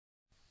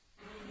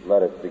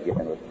Let us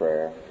begin with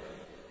prayer.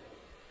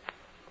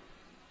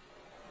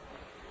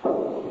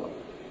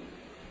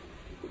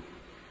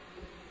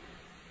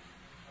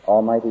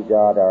 Almighty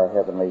God, our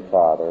Heavenly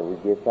Father, we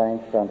give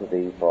thanks unto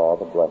Thee for all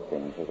the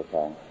blessings of the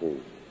past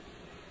week.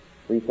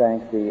 We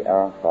thank Thee,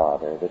 our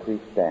Father, that we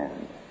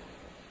stand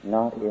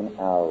not in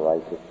our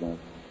righteousness,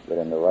 but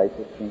in the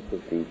righteousness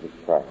of Jesus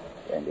Christ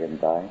and in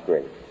Thy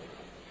grace.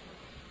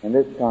 In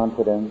this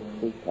confidence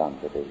we come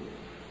to Thee.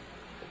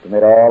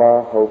 Commit all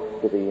our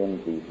hopes to Thee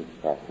in Jesus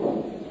Christ,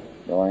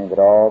 knowing that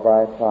all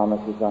Thy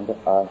promises unto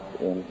us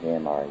in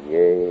Him are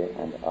yea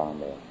and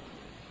amen.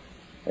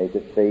 Make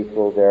us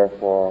faithful,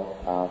 therefore,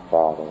 our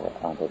Father,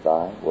 unto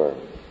Thy word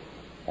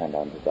and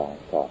unto Thy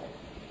thought.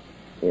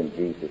 In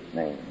Jesus'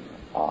 name,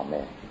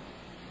 amen.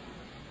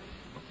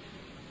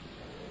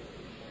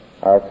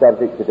 Our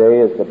subject today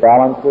is the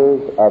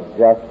balances of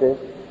justice,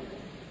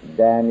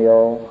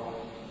 Daniel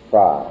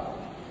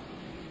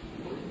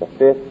 5, the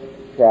 5th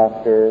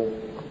chapter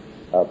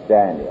of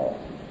Daniel.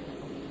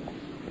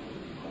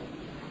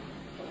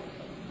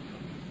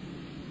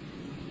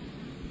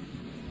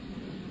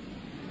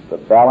 The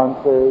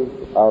balances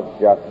of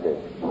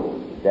justice,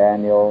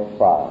 Daniel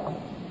 5.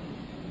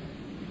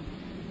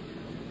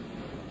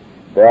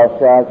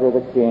 Belshazzar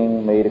the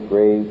king made a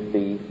great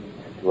feast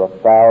to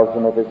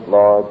 1,000 of his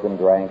lords and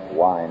drank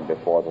wine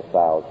before the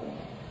 1,000.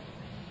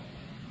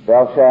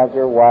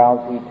 Belshazzar,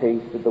 while he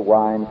tasted the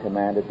wine,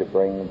 commanded to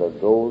bring the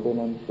golden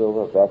and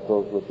silver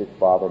vessels which his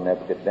father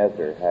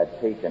Nebuchadnezzar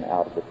had taken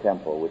out of the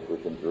temple which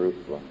was in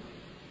Jerusalem,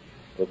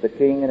 that the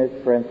king and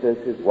his princes,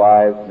 his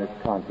wives, and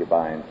his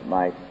concubines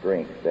might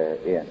drink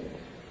therein.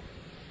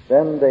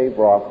 Then they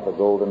brought the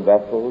golden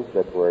vessels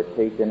that were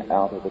taken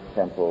out of the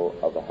temple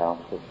of the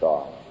house of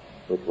God,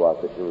 which was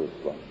at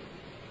Jerusalem.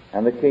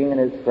 And the king and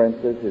his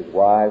princes, his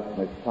wives,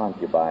 and his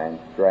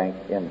concubines drank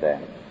in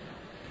them.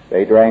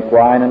 They drank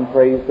wine and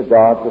praised the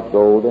gods of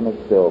gold and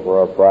of silver,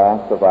 of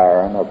brass, of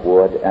iron, of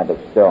wood, and of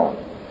stone.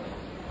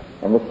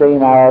 In the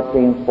same hour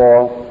came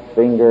forth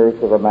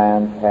fingers of a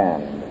man's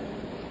hand,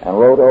 and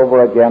wrote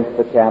over against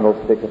the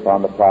candlestick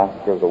upon the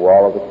plaster of the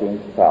wall of the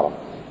king's palace.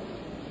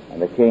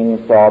 And the king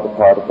saw the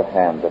part of the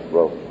hand that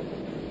wrote.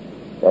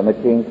 Then the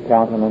king's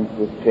countenance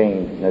was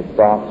changed, and his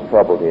thoughts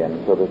troubled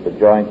him, so that the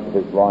joints of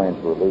his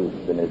loins were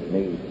loosed, and his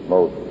knees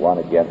smote one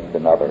against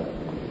another.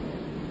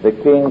 The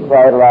king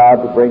cried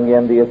aloud to bring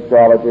in the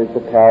astrologers,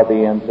 the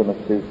Chaldeans, and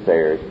the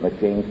soothsayers. And the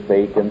king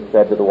spake and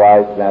said to the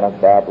wise men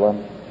of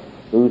Babylon,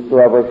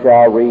 Whosoever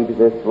shall read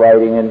this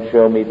writing and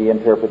show me the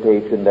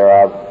interpretation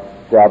thereof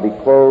shall be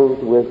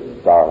clothed with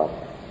scarlet,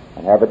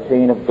 and have a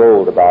chain of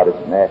gold about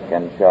his neck,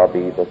 and shall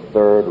be the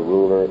third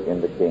ruler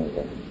in the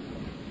kingdom.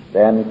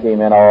 Then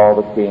came in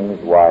all the king's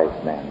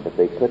wise men, but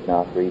they could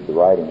not read the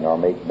writing, nor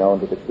make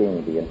known to the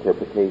king the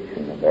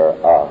interpretation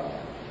thereof.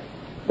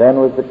 Then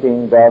was the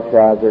king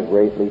Belshazzar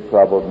greatly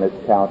troubled, and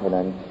his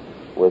countenance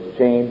was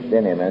changed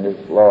in him, and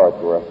his lords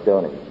were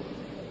astonished.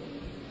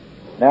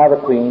 Now the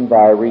queen,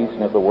 by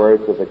reason of the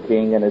words of the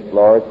king and his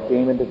lords,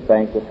 came into the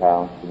banquet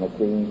house, and the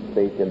queen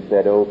spake and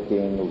said, O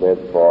king,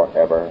 live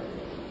forever.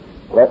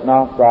 Let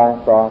not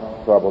thy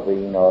thoughts trouble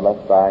thee, nor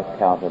let thy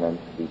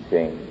countenance be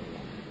changed.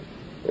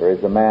 There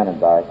is a man in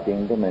thy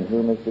kingdom, in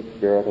whom is the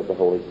Spirit of the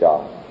Holy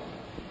God.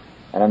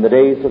 And in the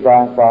days of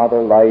thy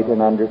father, light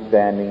and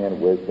understanding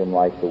and wisdom,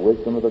 like the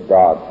wisdom of the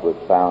gods, was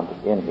found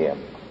in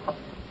him.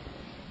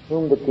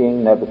 Whom the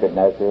king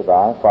Nebuchadnezzar,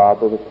 thy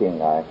father the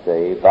king, I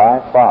say, thy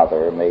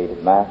father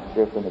made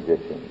master of the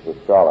magicians,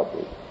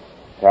 astrologers,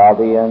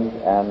 Chaldeans,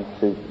 and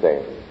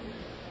soothsayers.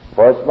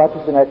 Forasmuch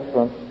as an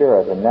excellent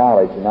spirit and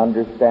knowledge and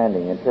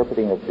understanding,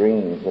 interpreting of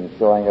dreams and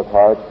showing of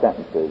hard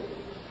sentences,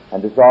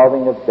 and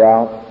dissolving of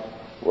doubts,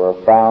 were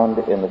found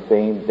in the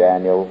same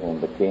Daniel,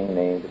 whom the king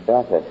named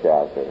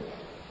Belteshazzar.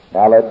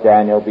 Now let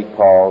Daniel be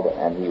called,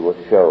 and he will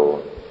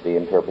show the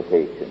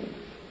interpretation.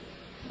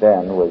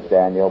 Then was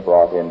Daniel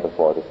brought in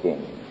before the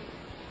king.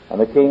 And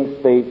the king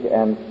spake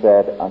and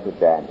said unto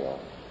Daniel,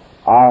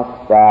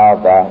 Art thou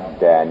that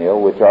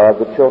Daniel, which are of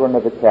the children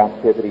of the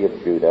captivity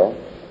of Judah,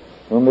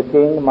 whom the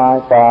king my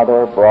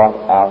father brought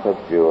out of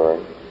Jur?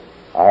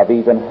 I have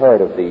even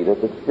heard of thee,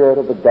 that the spirit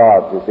of the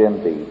gods is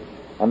in thee,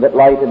 and that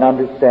light and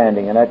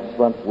understanding and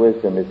excellent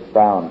wisdom is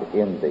found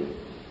in thee.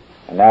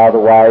 And now the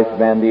wise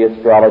men, the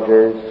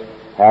astrologers,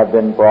 have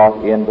been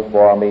brought in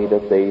before me,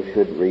 that they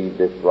should read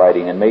this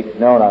writing, and make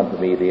known unto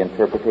me the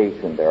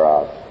interpretation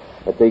thereof.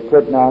 But they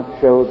could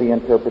not show the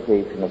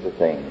interpretation of the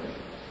things.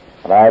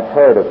 And I have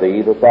heard of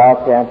thee, that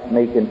thou canst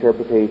make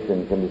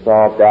interpretations and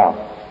dissolve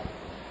doubts.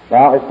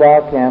 Now if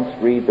thou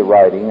canst read the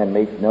writing, and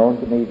make known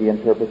to me the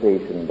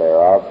interpretation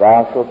thereof,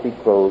 thou shalt be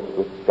clothed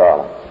with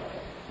scarlet,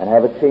 and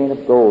have a chain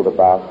of gold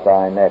about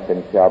thy neck,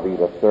 and shall be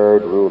the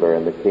third ruler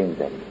in the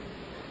kingdom.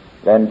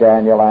 Then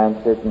Daniel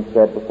answered and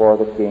said before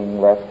the king,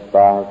 Let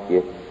thy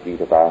gifts be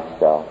to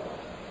thyself,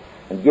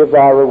 and give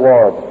thy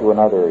reward to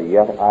another,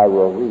 yet I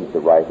will read the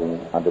writing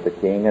unto the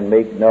king, and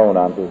make known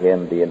unto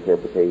him the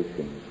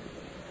interpretation.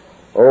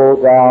 O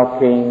thou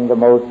king, the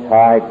most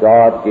high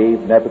God gave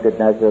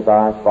Nebuchadnezzar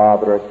thy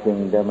father a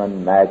kingdom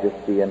and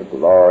majesty and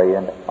glory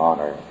and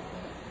honor.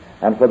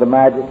 And for the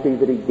majesty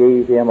that he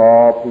gave him,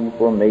 all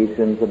people,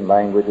 nations, and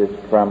languages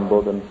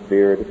trembled and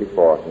feared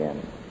before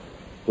him.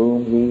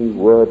 Whom he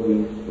would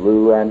he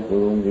slew, and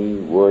whom he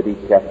would he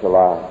kept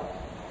alive.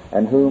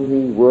 And whom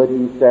he would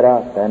he set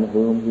up, and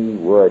whom he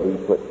would he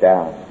put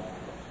down.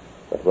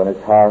 But when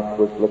his heart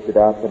was lifted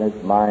up, and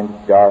his mind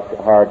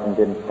hardened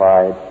in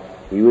pride,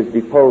 he was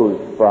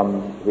deposed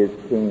from his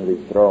kingly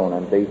throne,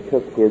 and they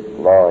took his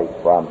glory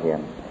from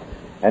him.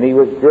 And he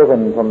was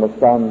driven from the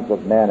sons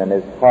of men, and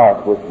his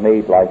heart was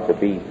made like the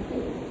beast.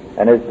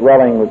 And his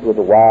dwelling was with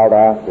the wild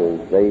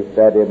asses. They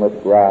fed him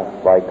with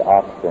grass like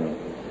oxen.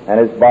 And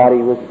his body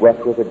was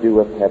wet with the dew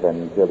of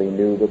heaven, till he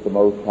knew that the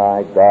Most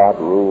High God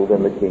ruled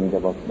in the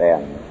kingdom of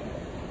men,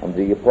 and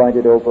he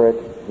appointed over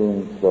it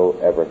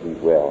whomsoever he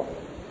will.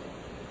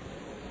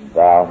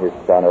 Thou, his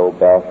son, O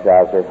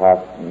Belshazzar,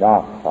 hast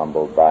not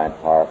humbled thine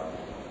heart,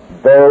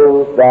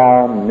 though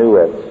thou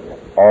knewest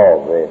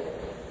all this,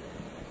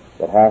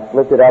 but hast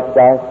lifted up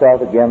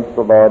thyself against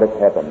the Lord of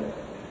heaven.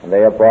 And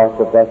they have brought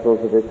the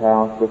vessels of his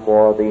house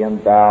before thee,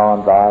 and thou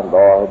and thy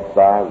lords,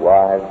 thy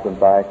wives, and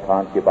thy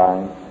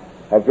concubines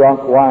have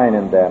drunk wine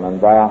in them, and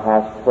thou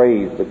hast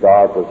praised the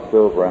gods of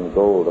silver and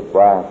gold, of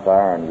brass,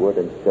 iron, wood,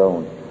 and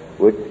stone,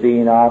 which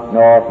see not,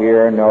 nor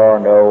hear, nor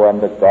know, and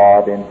the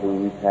God in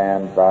whose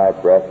hand thy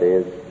breath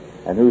is,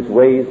 and whose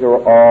ways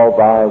are all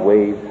thy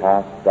ways,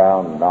 hast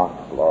thou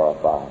not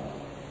glorified.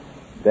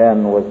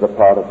 Then was the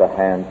part of the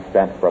hand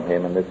spent from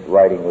him, and this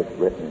writing was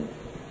written.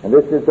 And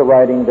this is the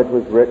writing that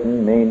was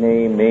written,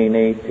 Mene,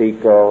 Mene,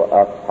 Tekel,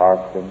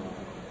 Upharsin.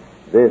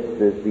 This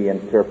is the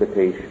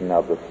interpretation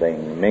of the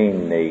thing.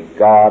 Mene,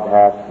 God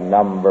hath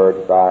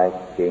numbered thy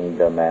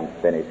kingdom and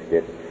finished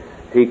it.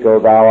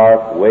 Tekel, thou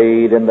art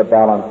weighed in the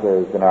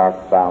balances and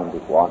art found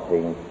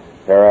wanting,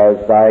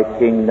 whereas thy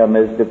kingdom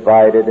is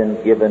divided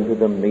and given to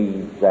the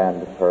Medes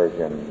and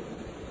Persians.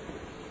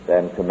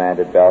 Then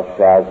commanded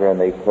Belshazzar, and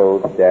they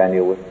clothed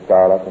Daniel with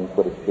scarlet and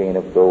put a chain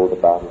of gold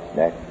about his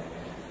neck,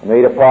 and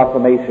made a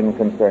proclamation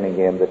concerning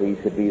him that he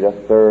should be the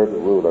third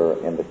ruler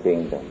in the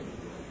kingdom.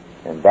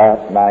 And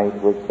that night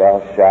was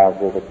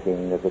Belshazzar, the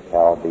king of the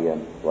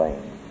Chaldeans,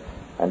 slain.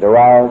 And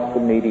Darius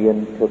the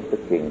Median took the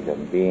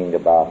kingdom, being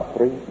about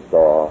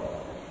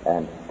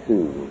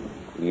 62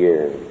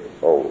 years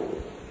old.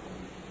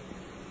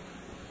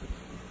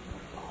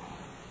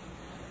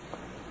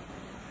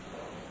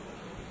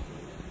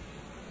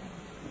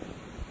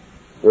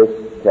 This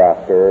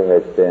chapter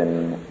has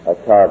been a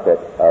target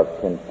of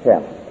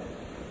contempt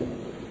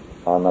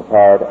on the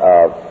part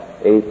of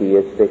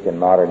atheistic and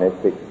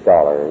modernistic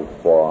scholars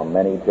for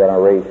many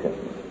generations.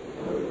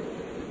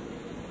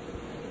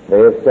 They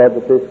have said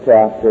that this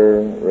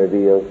chapter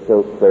reveals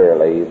so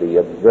clearly the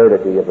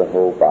absurdity of the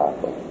whole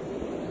Bible,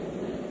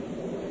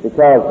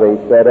 because they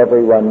said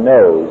everyone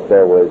knows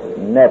there was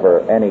never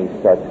any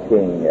such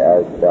king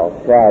as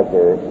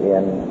Belshazzar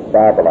in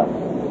Babylon.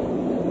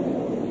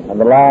 And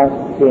the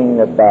last king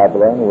of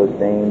Babylon was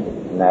named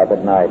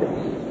Nabonidus.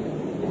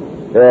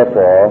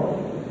 Therefore,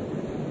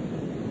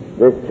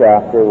 this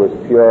chapter was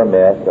pure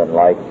myth, and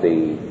like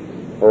the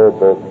whole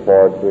book,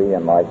 forgery,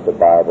 and like the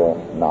Bible,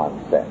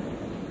 nonsense.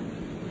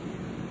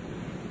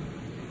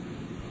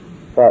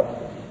 But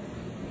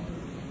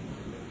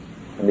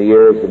in the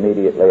years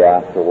immediately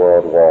after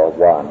World War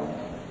I,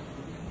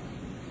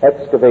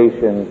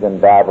 excavations in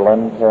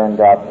Babylon turned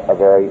up a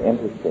very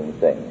interesting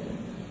thing.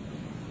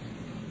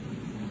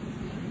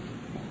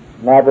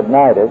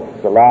 Nabonidus,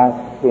 the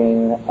last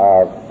king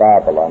of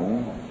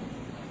Babylon,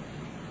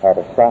 had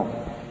a son.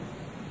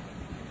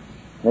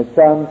 His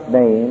son's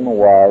name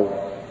was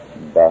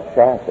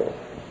Belshazzar.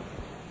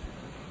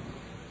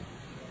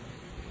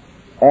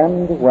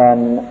 And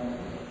when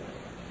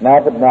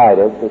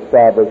Nabonidus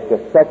established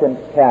a second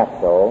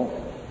capital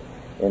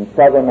in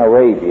southern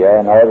Arabia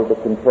in order to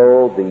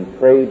control the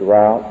trade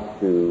routes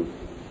to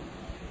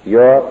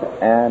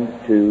Europe and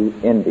to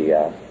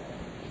India,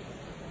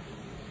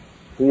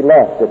 he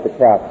left at the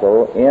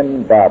capital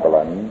in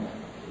Babylon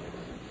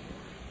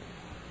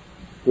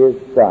his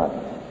son,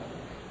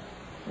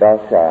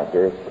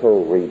 Belshazzar, as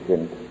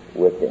co-regent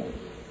with him.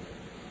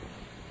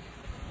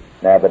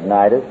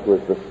 Nabonidus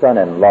was the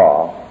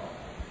son-in-law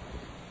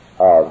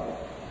of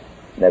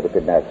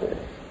Nebuchadnezzar.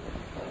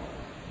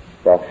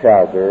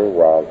 Belshazzar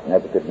was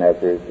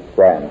Nebuchadnezzar's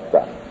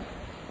grandson.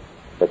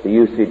 But the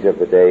usage of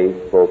the day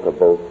spoke of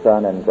both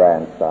son and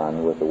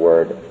grandson with the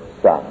word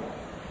son.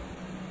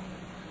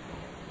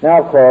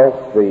 Now, of course,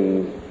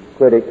 the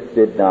critics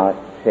did not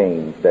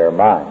change their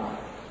minds.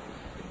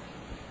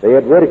 They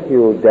had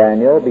ridiculed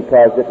Daniel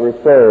because it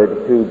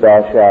referred to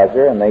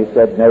Belshazzar, and they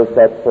said no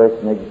such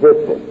person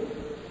existed.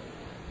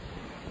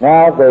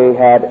 Now they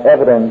had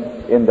evidence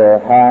in their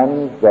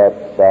hands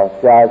that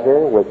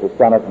Belshazzar was the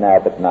son of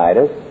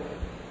Nabonidus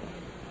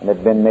and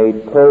had been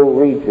made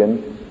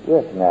co-regent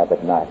with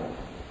Nabonidus.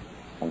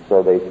 And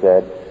so they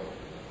said,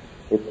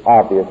 it's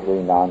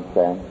obviously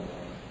nonsense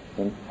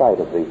in spite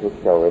of the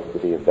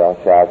historicity of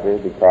Belshazzar,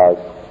 because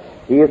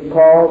he is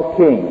called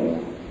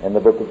king in the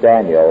book of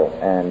Daniel,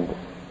 and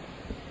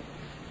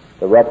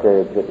the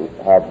records that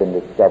have been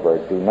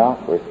discovered do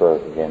not refer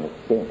to him as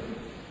king.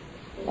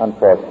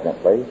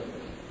 Unfortunately,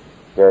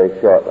 very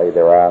shortly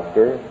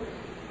thereafter,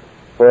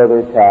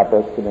 further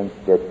tablets and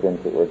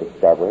inscriptions that were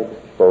discovered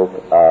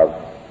spoke of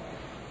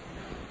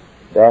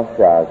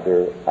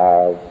Belshazzar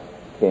as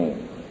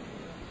king.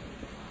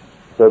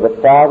 So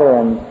the father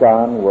and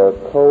son were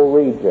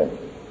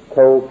co-regents,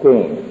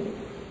 co-kings,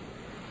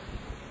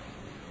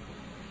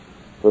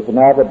 with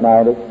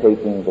Nabonidus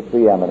taking the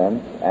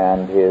preeminence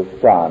and his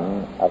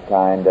son a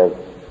kind of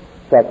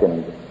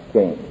second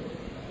king.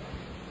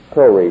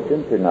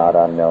 Co-regents are not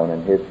unknown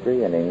in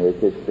history, in English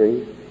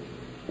history.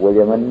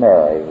 William and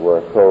Mary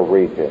were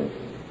co-regents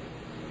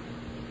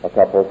a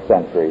couple of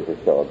centuries or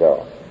so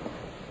ago.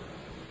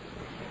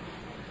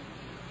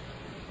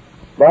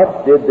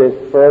 But did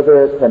this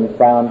further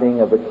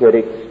confounding of the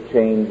critics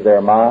change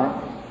their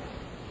minds?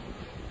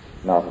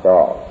 Not at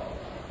all.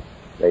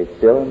 They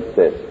still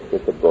insist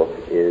that the book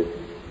is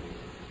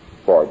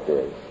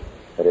forgery,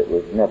 that it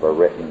was never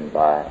written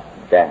by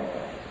Daniel.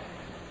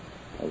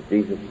 As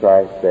Jesus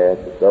Christ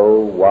said, though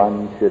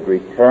one should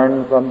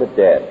return from the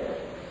dead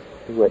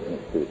to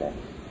witness to them,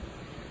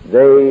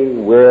 they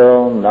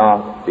will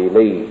not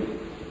believe.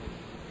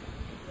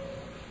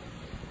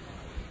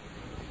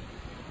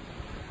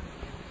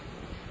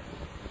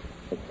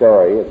 The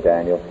story of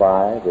Daniel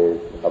 5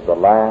 is of the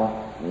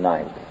last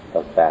night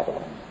of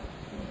Babylon.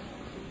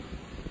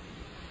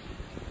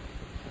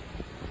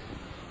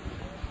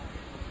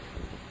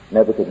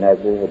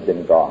 Nebuchadnezzar had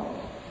been gone.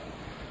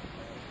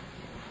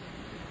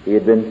 He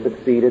had been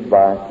succeeded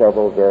by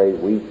several very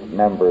weak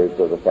members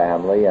of the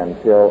family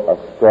until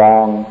a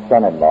strong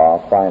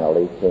son-in-law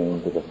finally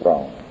came to the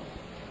throne.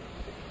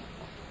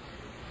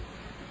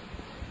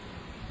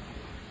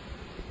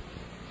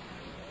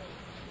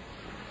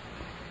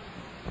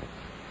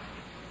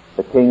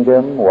 The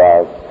kingdom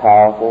was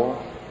powerful,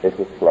 it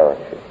was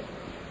flourishing.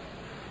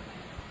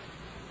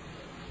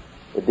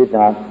 It did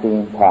not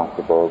seem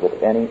possible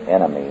that any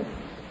enemy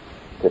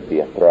could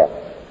be a threat.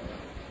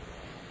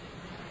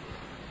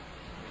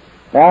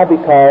 Now,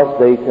 because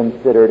they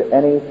considered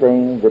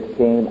anything that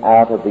came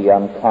out of the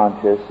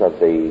unconscious of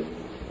the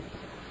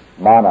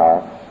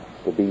monarch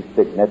to be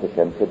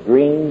significant, the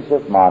dreams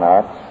of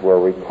monarchs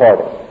were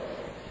recorded.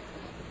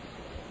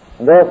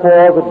 And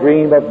therefore, the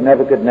dream of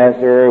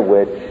Nebuchadnezzar,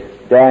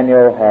 which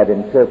Daniel had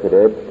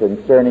interpreted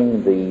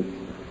concerning the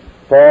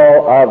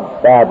fall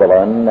of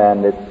Babylon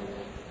and its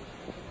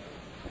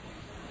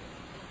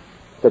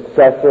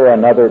successor,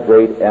 another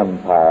great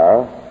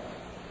empire,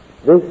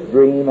 this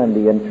dream and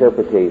the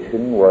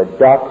interpretation were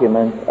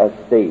documents of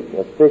state,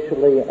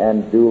 officially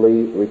and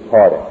duly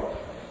recorded.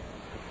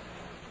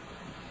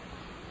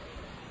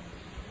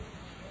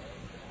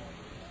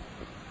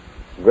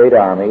 The great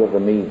army of the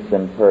Medes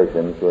and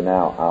Persians were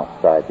now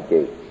outside the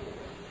gate.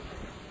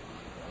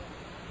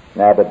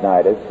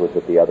 Nabonidus was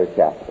at the other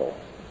capital.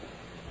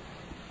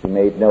 He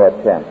made no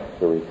attempt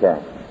to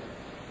return.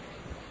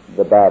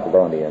 The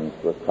Babylonians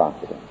were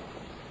confident.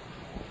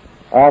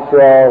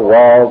 After all,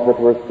 walls that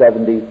were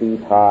 70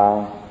 feet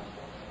high,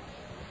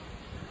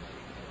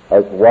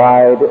 as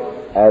wide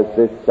as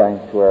this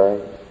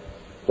sanctuary,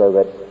 so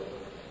that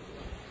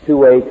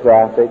two-way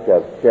traffic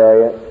of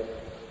chariots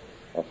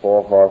of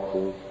 4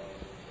 horses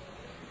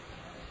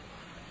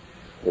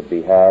could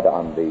be had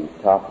on the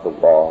top of the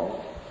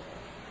wall,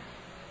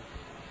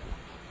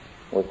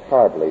 was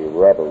hardly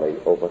readily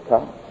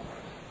overcome.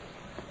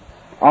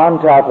 On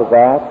top of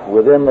that,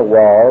 within the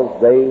walls,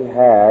 they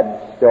had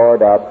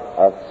stored up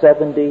a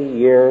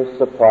 70-year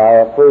supply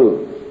of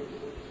food.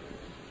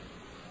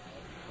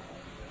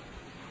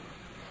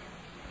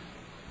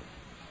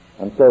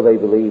 And so they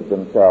believed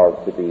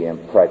themselves to be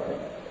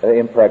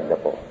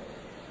impregnable.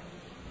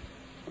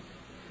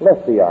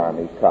 Let the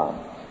army come.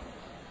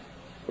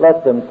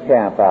 Let them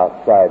camp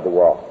outside the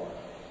wall.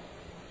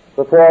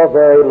 Before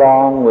very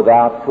long,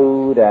 without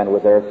food and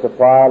with their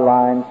supply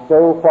lines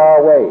so far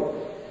away,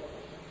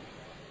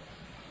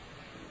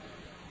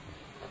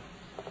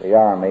 the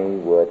army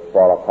would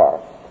fall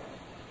apart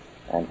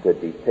and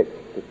could be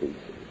picked to pieces,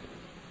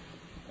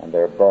 and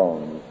their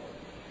bones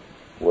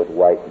would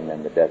whiten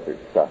in the desert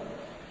sun.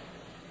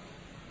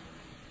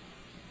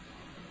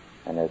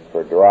 And as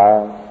for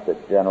Darius, the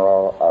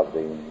general of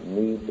the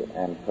Mede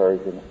and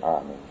Persian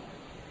army,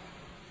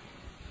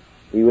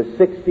 he was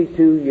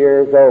 62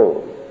 years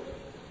old.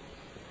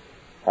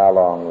 How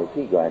long was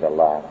he going to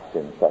last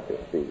in such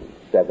a siege?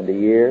 70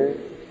 years?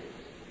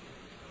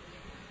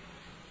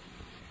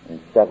 In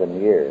 7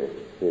 years,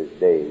 his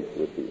days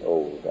would be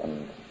old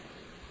and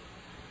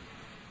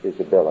his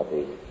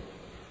ability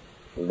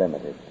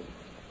limited.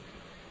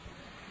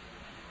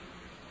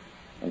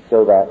 And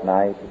so that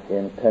night,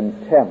 in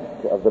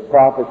contempt of the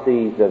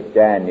prophecies of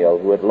Daniel,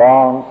 who had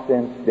long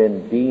since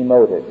been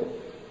demoted,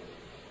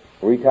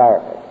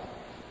 retired,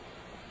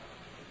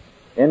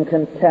 in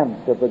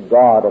contempt of the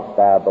God of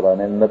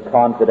Babylon, in the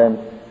confidence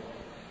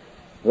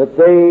that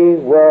they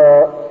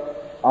were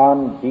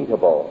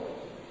unbeatable,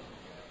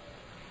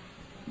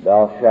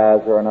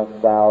 Belshazzar and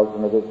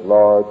 1,000 of his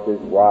lords, his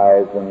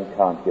wives, and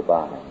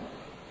concubines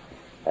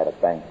had a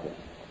banquet.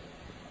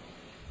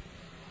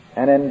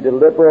 and in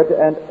deliberate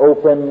and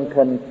open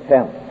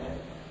contempt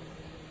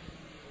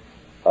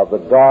of the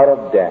God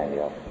of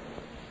Daniel,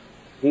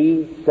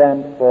 he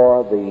sent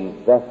for the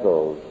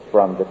vessels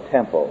from the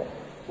temple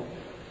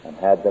and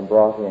had them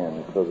brought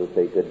in so that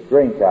they could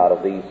drink out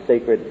of these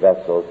sacred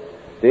vessels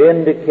to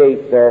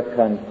indicate their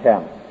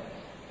contempt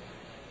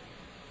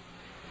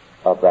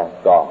of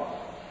that God.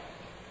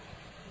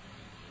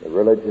 The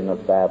religion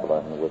of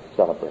Babylon was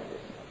celebrated,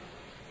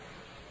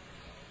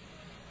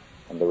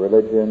 and the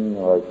religion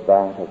was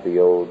that of the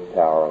old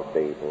Tower of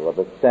Babel, of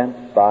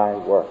ascent by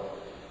works.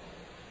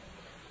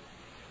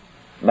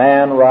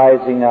 Man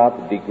rising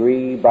up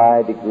degree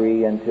by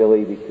degree until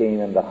he became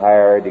in the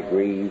higher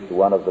degrees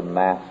one of the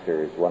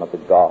masters, one of the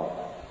gods.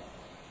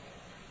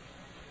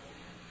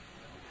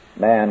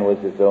 Man was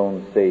his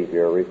own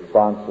savior,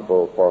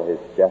 responsible for his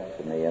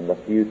destiny, and the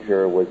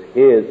future was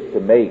his to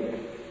make.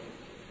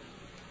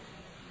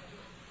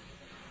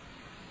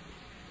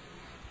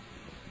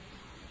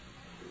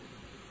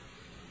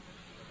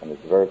 And as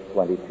verse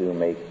 22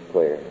 makes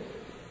clear,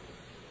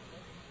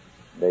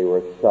 they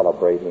were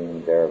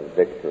celebrating their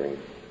victory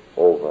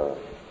over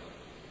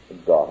the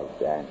God of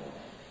Daniel,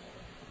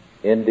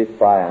 in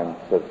defiance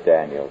of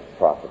Daniel's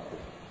prophecy,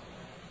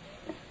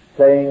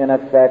 saying in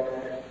effect,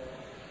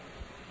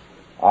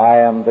 I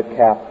am the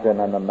captain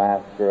and the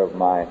master of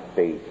my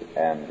fate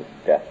and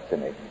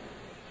destiny.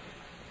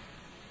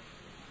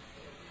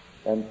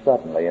 And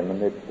suddenly, in the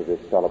midst of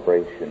this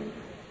celebration,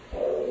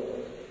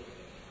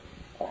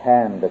 a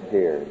hand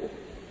appeared,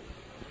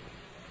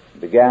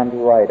 began to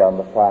write on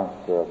the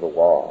plaster of the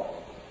wall,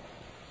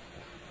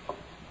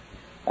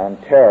 and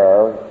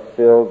terror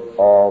filled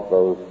all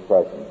those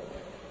present.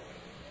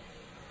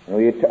 And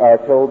we are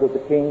told that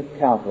the king's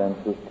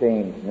countenance was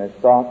changed, and his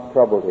thoughts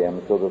troubled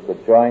him, so that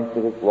the joints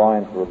of his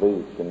loins were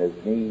loosed, and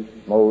his knees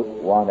smote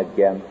one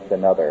against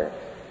another.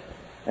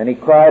 And he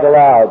cried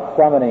aloud,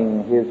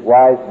 summoning his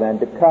wise men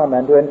to come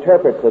and to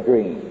interpret the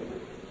dream,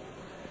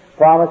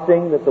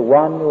 promising that the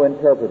one who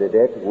interpreted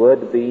it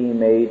would be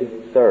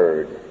made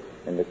third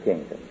in the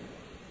kingdom,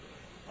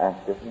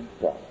 after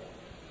himself,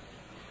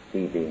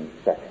 he being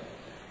second.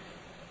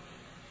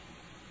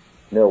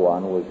 No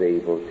one was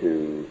able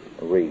to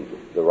read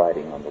the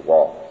writing on the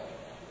wall.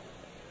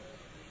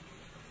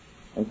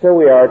 And so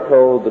we are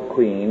told the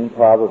queen,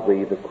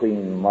 probably the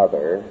queen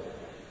mother,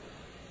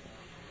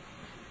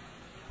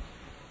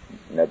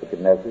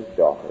 Nebuchadnezzar's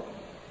daughter,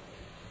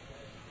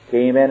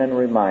 came in and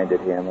reminded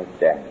him of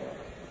Daniel.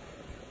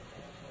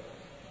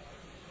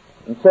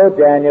 And so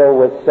Daniel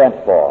was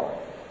sent for.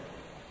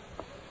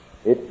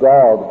 It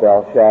galled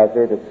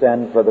Belshazzar to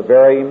send for the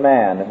very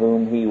man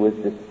whom he was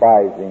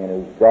despising and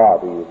whose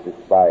God he was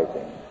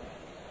despising.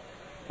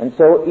 And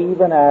so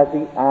even as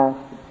he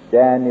asked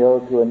Daniel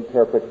to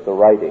interpret the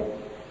writing,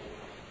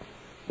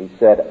 he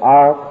said,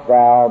 Art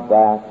thou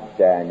that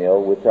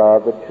Daniel, which are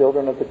the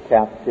children of the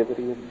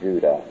captivity of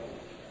Judah,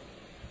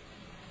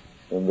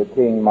 whom the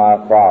king my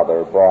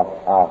father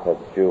brought out of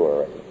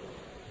Jewry?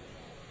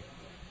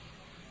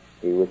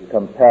 He was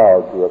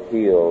compelled to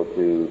appeal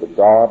to the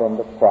God and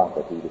the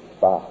prophet he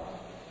despised.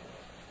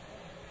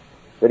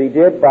 But he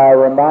did by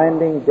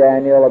reminding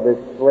Daniel of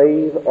his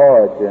slave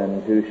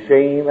origin to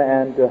shame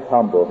and to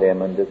humble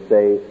him and to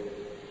say,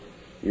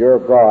 your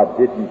God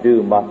didn't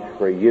do much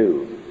for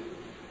you.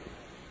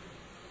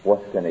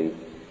 What can he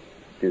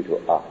do to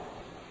us?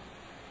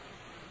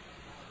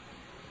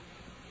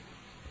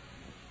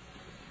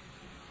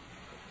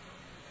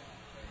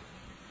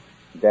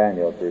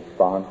 Daniel's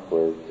response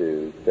was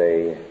to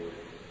say,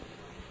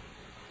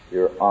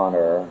 your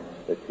honor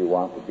that you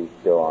want to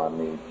bestow on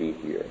me, be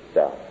to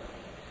yourself.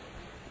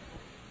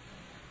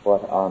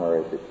 What honor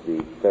is it to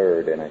be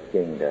third in a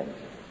kingdom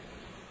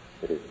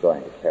that is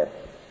going to perish?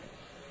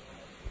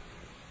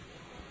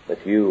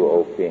 But you,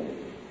 O king,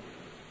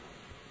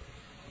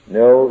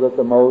 know that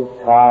the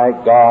Most High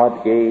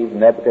God gave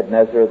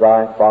Nebuchadnezzar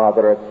thy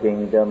father a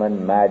kingdom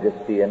and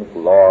majesty and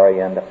glory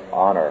and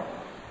honor.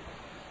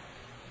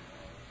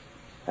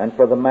 And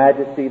for the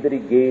majesty that he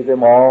gave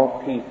him,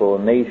 all people,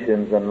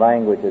 nations, and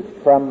languages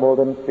trembled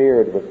and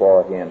feared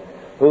before him.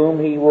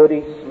 Whom he would,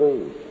 he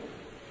slew.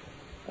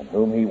 And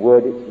whom he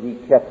would, he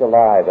kept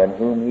alive. And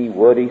whom he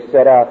would, he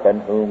set up.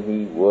 And whom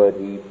he would,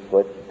 he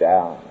put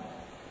down.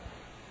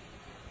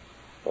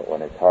 But when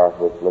his heart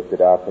was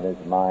lifted up and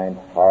his mind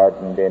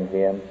hardened in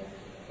him,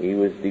 he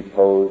was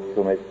deposed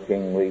from his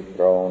kingly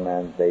throne,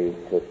 and they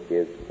took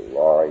his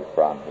glory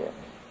from him.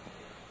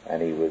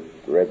 And he was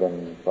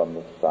driven from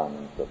the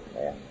sons of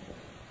men.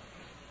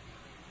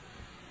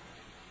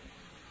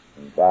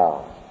 And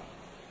thou,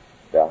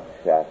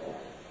 Belshazzar,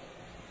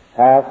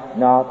 hast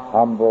not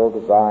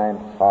humbled thine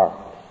heart,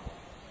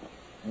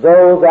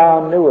 though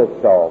thou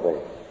knewest all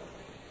this,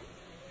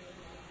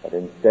 but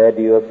instead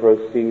you have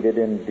proceeded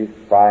in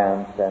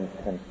defiance and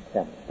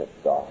contempt of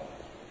God.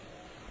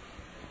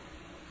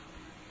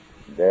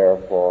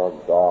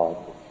 Therefore God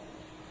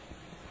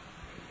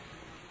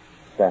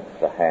sent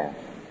the hand,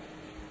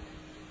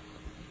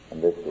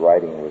 and this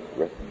writing was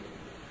written.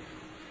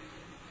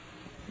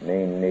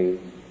 Mene,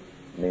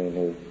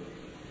 Mene,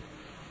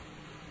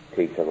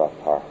 taken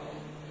apart,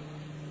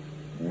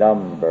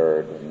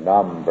 numbered,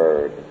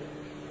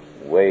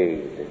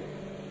 weighed,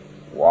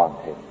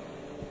 wanting.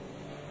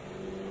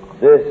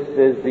 This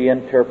is the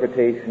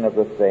interpretation of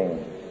the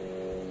thing.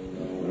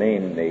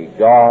 Mainly,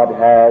 God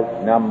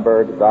has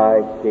numbered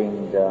thy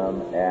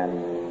kingdom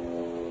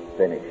and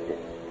finished it.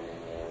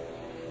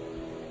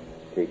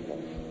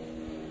 Taken.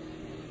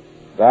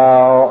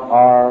 Thou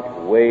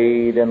art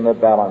weighed in the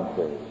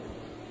balances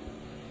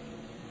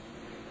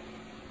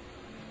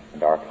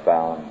and art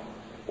found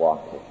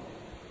wanting.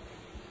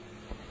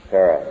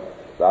 Paris,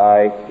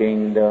 thy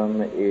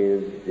kingdom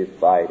is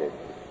divided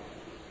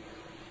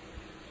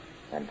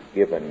and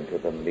given to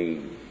the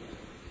Medes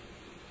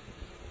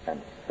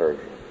and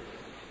Persians.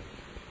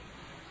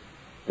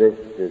 This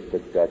is the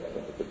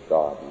judgment of the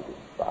God you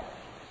despise.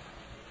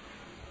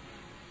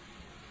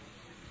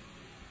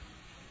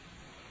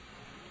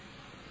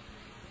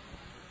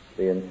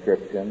 The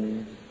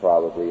inscription,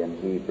 probably in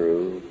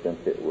Hebrew,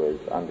 since it was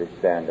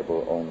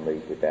understandable only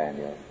to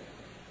Daniel.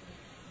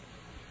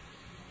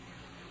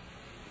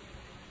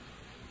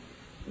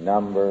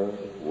 Number,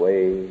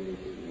 weigh,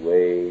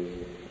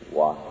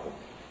 wanting.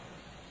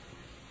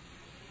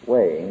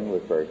 Weighing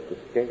refers to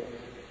scale.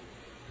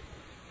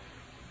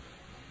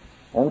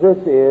 And this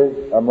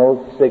is a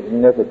most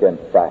significant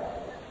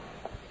fact,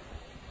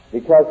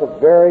 because a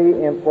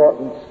very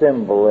important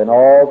symbol in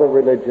all the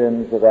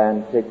religions of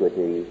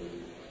antiquity,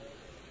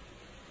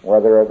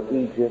 whether of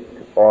Egypt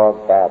or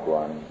of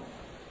Babylon,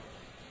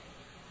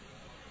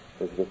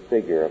 is the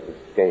figure of the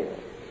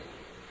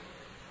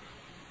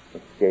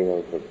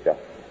scales of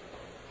justice.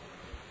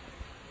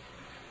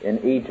 In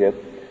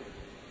Egypt,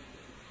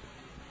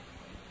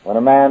 when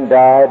a man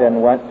died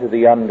and went to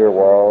the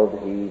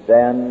underworld, he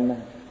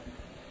then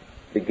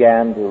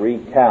began to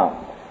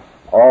recount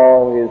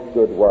all his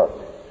good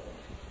works.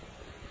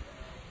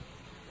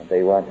 And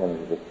they went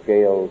into the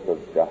scales of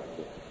justice.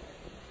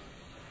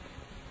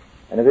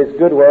 And if his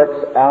good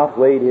works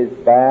outweighed his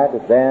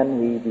bad,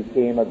 then he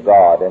became a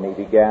god, and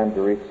he began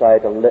to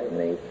recite a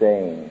litany,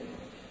 saying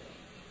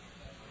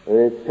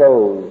that his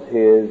toes,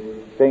 his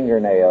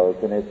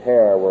fingernails, and his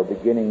hair were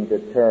beginning to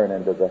turn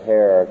into the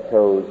hair,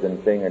 toes,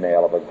 and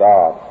fingernail of a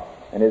god,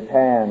 and his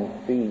hands,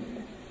 feet,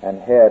 and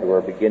head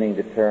were beginning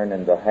to turn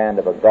into the hand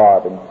of a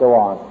god, and so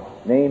on.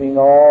 Naming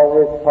all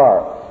his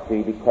parts,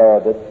 he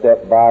declared that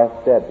step by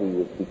step he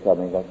was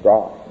becoming a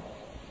god.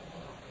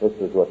 This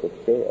is what the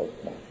scales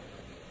meant.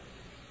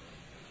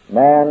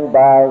 Man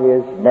by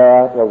his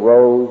merit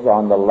arose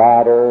on the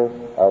ladder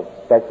of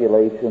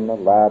speculation, the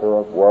ladder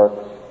of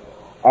works,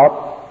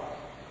 up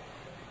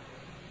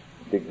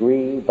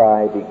degree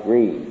by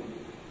degree,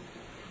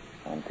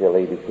 until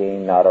he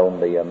became not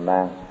only a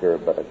master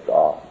but a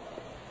god.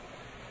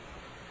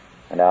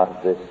 And out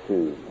of this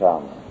too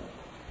come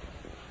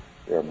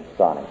your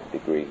Masonic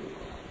degrees.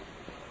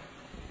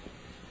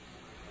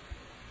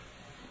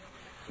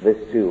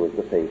 This too was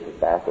the fate of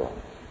Babylon.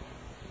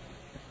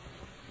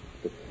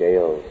 The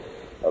scales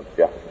of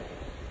justice,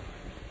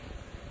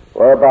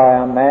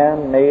 whereby a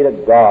man made a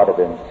god of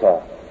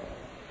himself,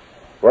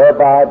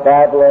 whereby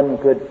Babylon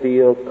could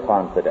feel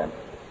confident.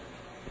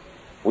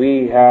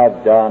 We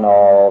have done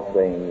all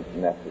things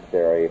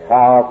necessary.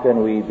 How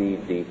can we be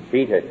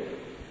defeated?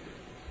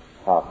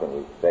 How can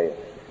we fail?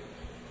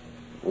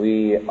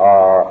 We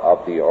are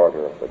of the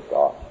order of the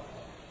gods.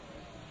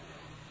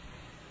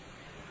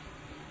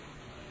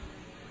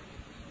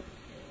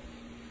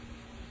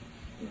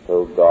 And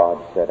so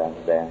God said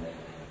unto them,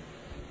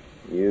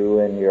 you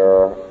and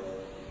your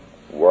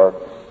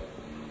works,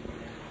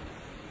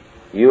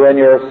 you and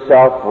your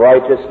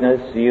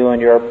self-righteousness, you and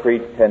your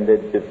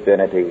pretended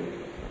divinity,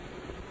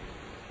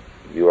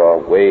 you are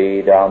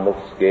weighed on the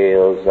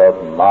scales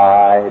of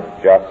my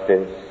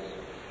justice,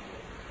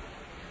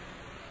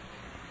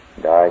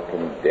 and I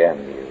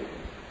condemn you,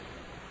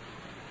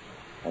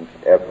 and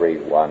every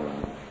one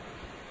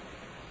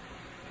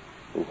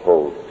who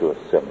holds to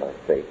a similar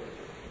faith.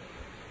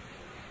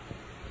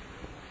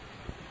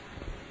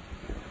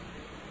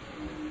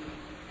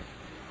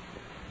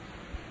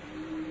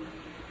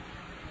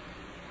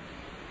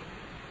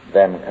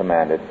 Then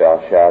commanded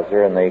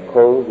Belshazzar, and they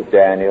clothed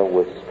Daniel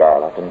with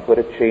scarlet, and put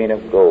a chain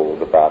of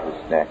gold about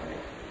his neck,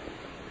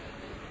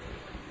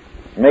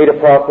 made a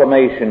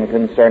proclamation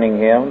concerning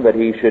him that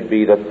he should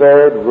be the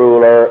third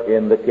ruler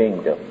in the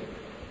kingdom.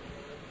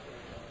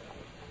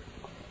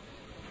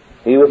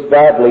 He was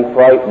badly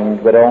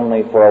frightened, but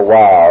only for a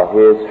while.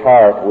 His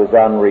heart was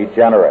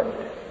unregenerate.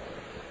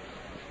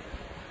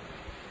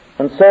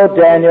 And so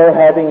Daniel,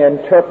 having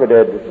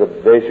interpreted the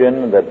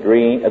vision, the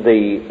dream,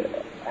 the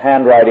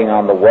handwriting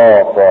on the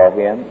wall for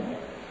him,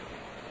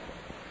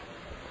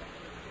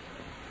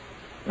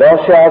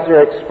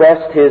 Belshazzar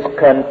expressed his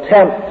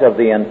contempt of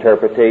the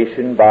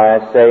interpretation by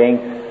saying,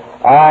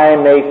 I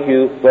make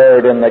you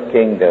third in the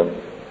kingdom.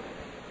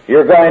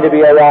 You're going to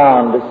be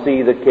around to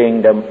see the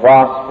kingdom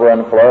prosper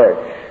and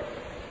flourish.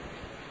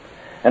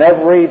 And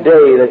every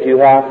day that you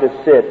have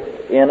to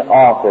sit in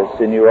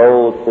office in your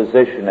old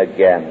position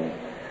again,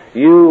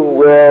 you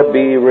will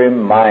be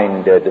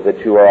reminded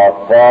that you are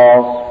a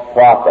false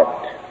prophet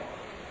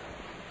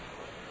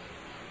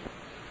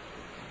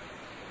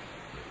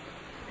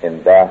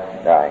In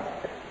that night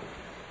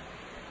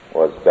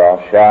was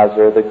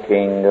Belshazzar, the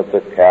king of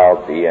the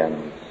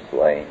Chaldeans,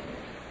 slain.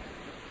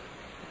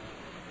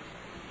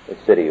 The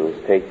city was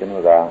taken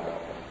without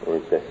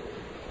resistance.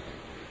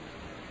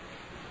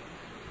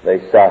 They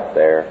sat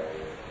there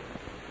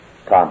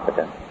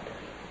confident.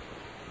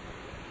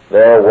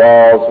 Their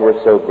walls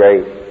were so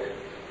great,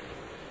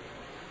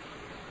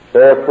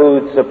 their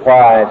food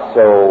supply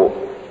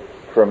so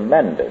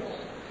tremendous.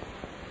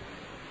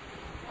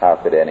 How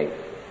could any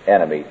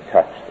enemy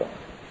touch them?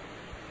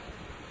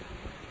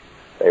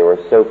 They were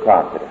so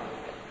confident.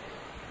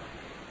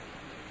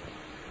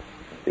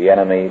 The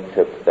enemy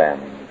took them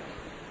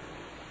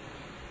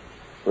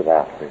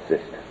without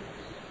resistance.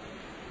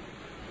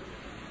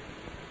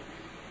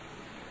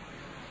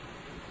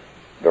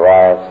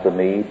 Darius the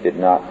Mede did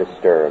not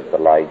disturb the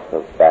life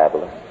of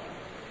Babylon.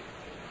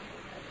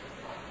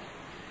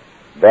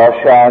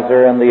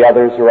 Belshazzar and the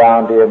others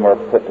around him were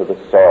put to the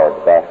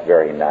sword that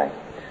very night.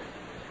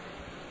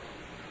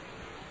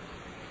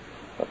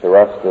 But the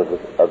rest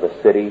of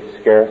the city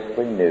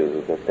scarcely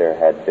knew that there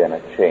had been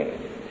a change.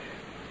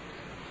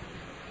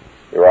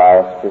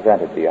 Darius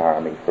prevented the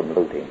army from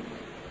looting.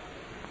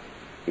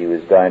 He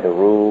was going to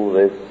rule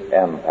this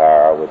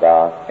empire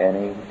without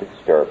any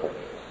disturbance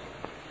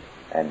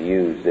and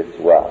use its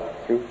wealth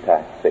through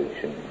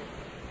taxation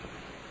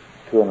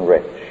to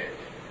enrich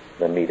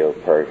the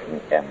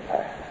Medo-Persian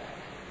Empire.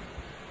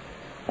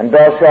 And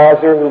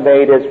Belshazzar, who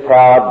made his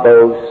proud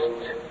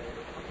boast,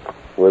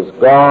 was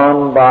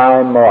gone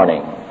by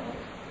morning,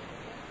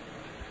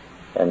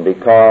 and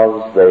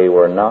because they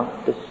were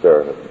not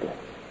disturbed,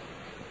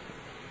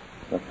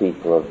 the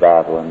people of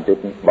Babylon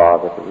didn't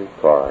bother to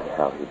record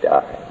how he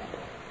died,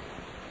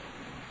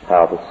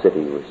 how the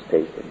city was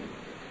taken.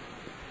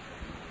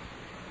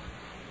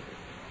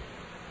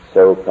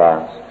 So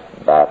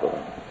passed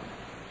Babylon,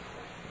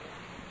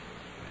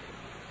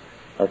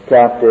 a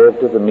captive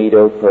to the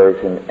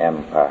Medo-Persian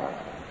Empire.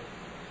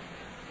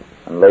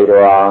 And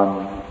later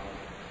on,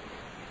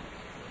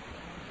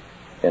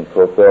 in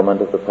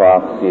fulfillment of the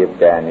prophecy of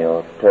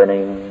Daniel,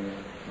 turning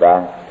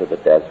back to the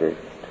desert,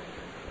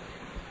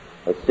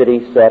 a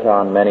city set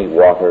on many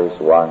waters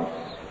once,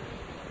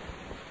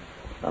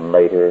 and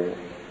later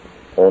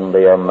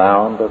only a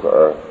mound of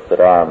earth that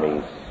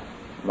armies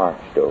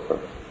marched over,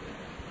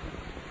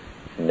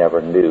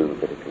 never knew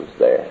that it was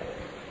there.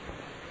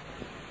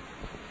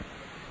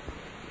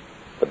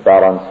 The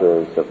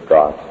balances of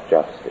God's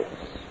justice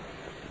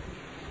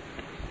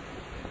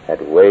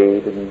had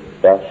weighed in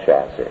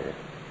Belshazzar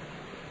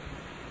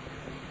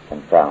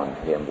and found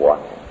him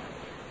wanting.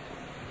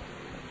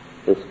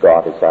 This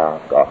God is our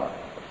God,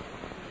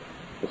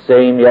 the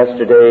same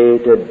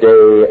yesterday,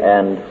 today,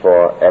 and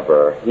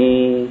forever.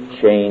 He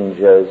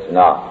changes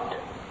not.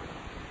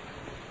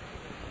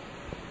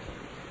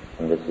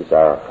 And this is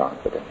our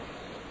confidence.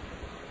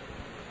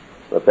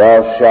 The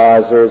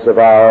Belshazzars of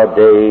our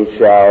day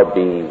shall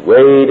be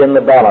weighed in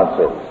the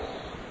balances,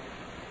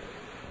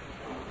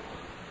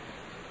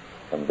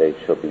 and they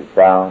shall be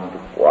found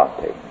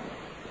wanting,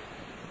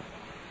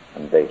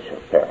 and they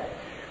shall perish.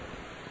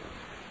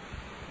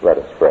 Let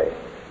us pray.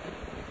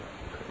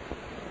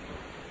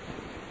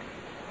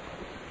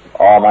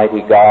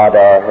 Almighty God,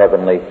 our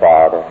Heavenly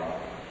Father,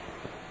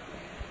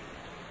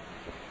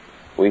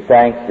 we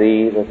thank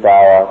Thee that Thou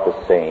art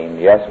the same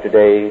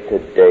yesterday,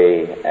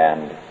 today,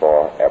 and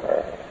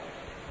forever.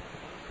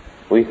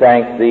 We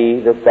thank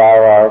Thee that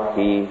Thou art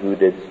He who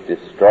didst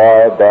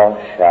destroy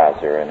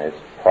Belshazzar in his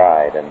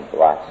pride and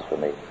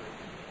blasphemy.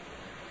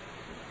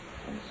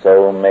 And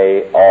so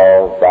may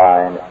all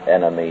Thine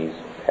enemies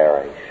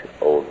perish,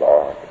 O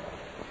Lord.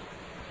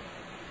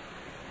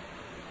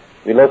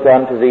 We look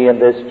unto Thee in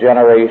this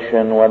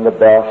generation when the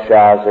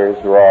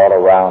Belshazzars are all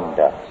around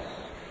us,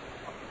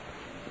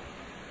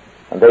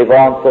 and they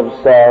vaunt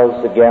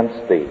themselves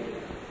against Thee,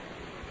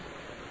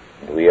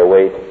 and we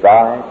await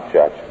Thy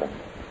judgment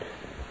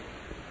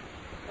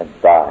and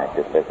Thy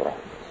deliverance.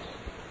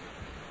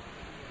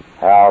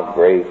 How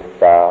great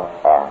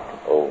Thou art,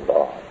 O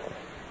Lord,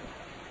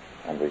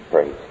 and we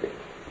praise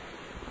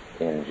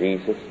Thee. In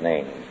Jesus'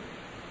 name,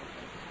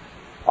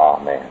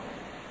 Amen.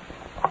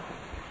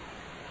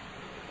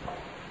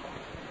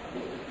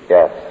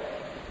 Yes.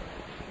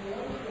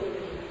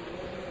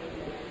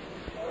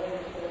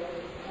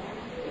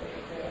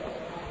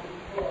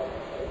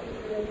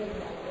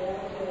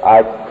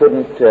 I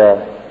couldn't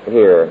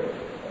hear.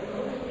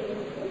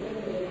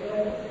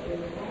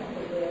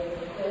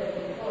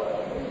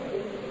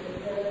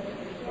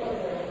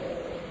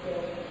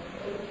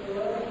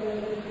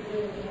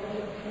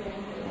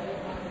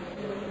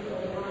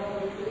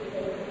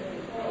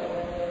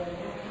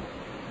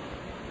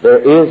 There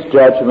is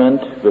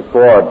judgment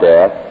before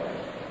death,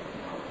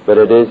 but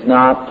it is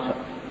not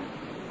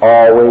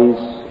always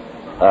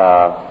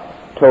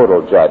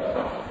total judgment.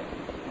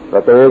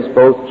 But there is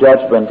both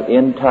judgment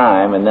in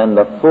time and then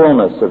the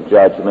fullness of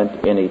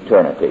judgment in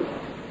eternity.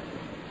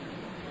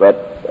 But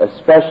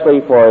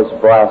especially for his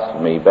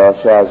blasphemy,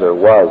 Belshazzar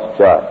was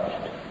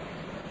judged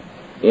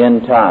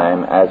in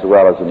time as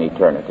well as in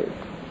eternity.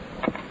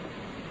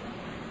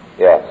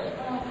 Yes.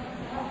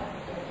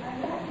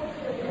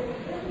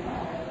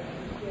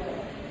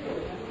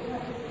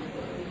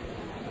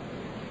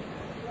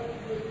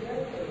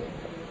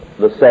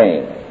 The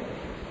same.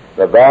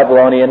 The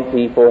Babylonian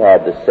people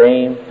had the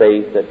same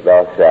faith that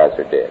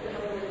Belshazzar did.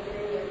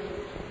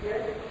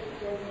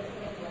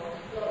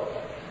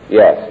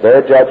 Yes,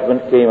 their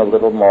judgment came a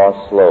little more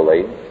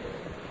slowly,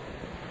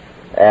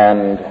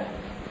 and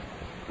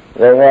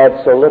they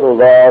had so little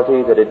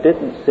loyalty that it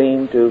didn't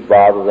seem to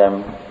bother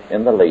them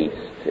in the least.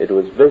 It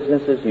was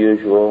business as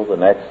usual the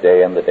next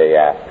day and the day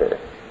after.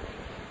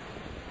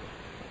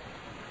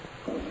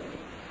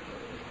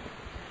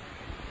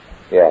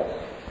 Yes.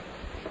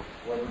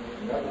 When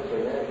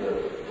Nebuchadnezzar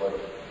was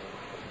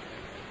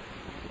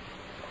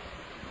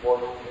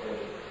forced to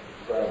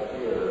right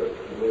here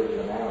to live as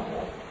an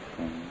animal,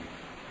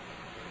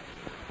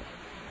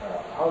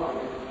 how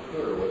did it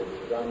occur? Was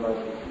it done by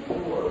the people,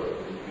 or did it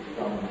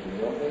become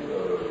genetic,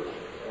 or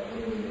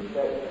any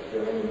effect? Is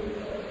there any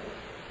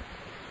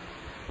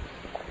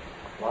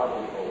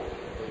logical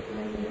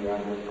explanation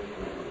behind this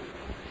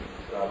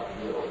God's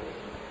will?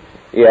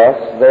 Yes,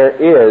 there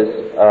is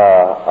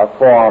a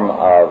form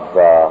of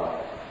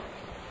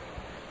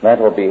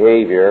mental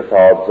behavior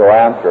called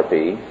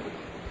zoanthropy,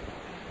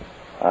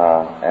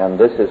 and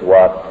this is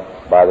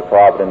what, by the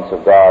providence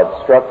of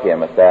God, struck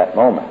him at that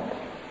moment.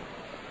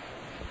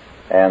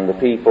 And the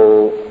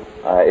people,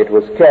 it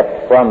was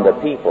kept from the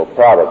people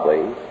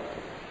probably,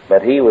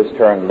 but he was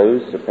turned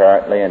loose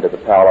apparently into the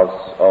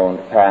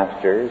palace-owned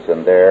pastures,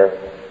 and there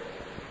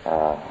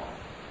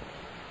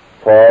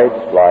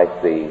foraged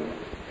like the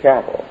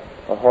cattle,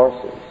 the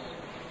horses.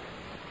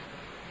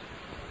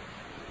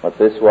 But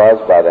this was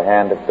by the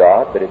hand of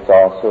God, but it's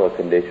also a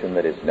condition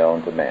that is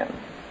known to men.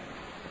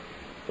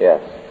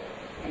 Yes.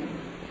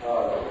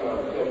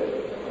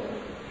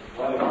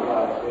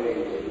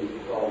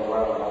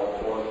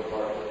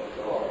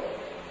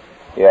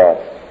 Yes.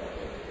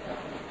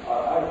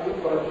 I have two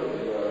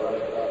questions here.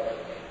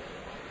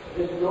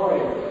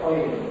 Historians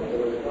claim that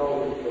there was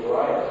no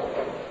Darius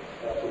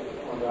at this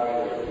point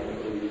either.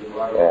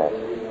 Yes.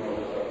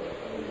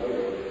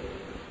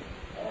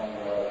 And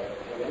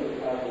any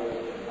time there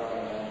was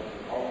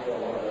also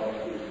one of them.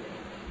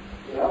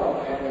 The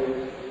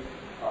Alexanders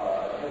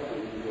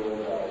essentially deal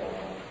with that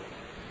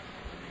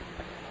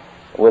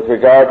one. With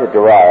regard to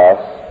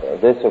Darius,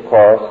 this, of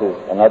course, is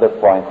another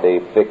point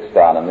they've fixed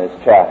on in this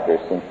chapter,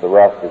 since the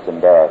rest has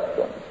embarrassed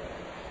them.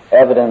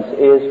 Evidence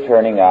is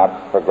turning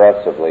up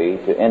progressively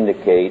to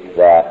indicate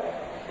that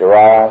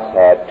Darius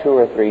had 2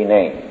 or 3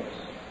 names.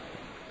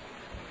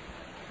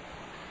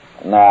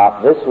 Now,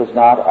 this was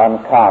not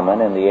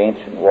uncommon in the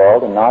ancient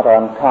world and not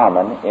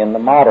uncommon in the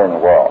modern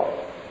world.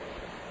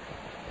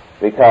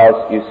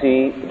 Because, you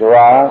see,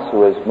 Darius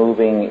was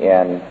moving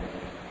in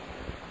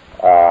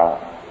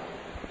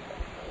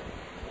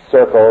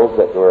circles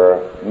that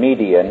were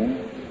Median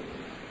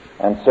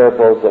and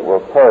circles that were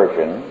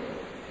Persian,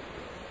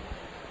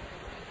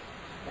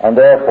 and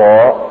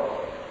therefore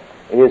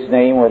his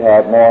name would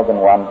have more than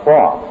one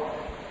form.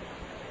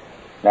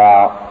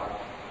 Now,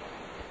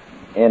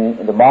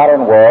 in the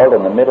modern world,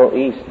 in the Middle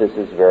East, this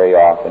is very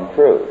often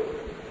true.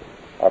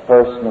 A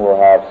person will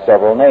have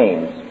several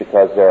names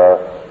because there are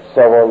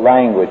several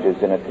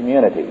languages in a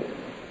community,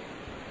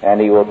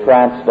 and he will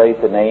translate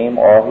the name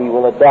or he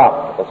will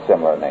adopt a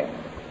similar name.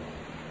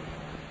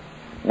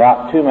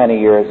 Not too many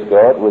years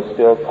ago, it was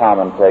still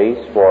commonplace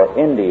for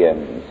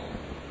Indians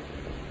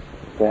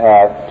to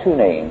have 2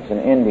 names, an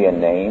Indian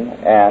name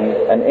and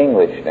an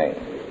English name.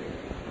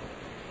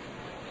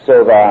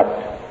 So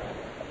that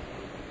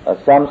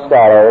some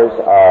scholars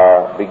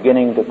are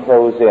beginning to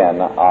close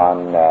in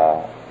on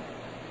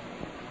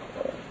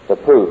the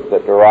proof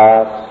that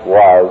Darius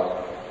was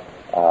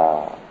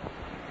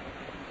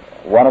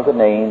one of the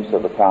names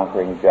of the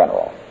conquering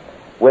general.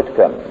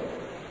 Whitcomb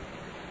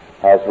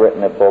has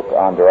written a book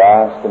on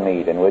Darius the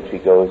Mede, in which he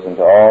goes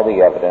into all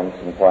the evidence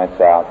and points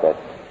out that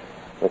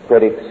the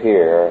critics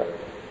here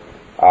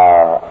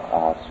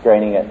are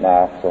straining at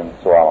gnats and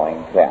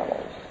swallowing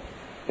camels,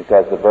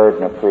 because the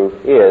burden of proof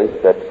is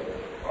that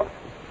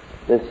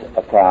this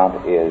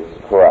account is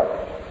correct.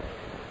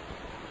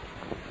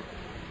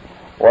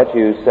 What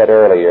you said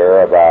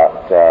earlier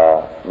about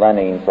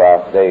Lenin's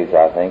last days,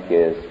 I think,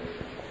 is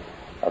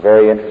a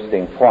very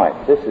interesting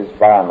point. This is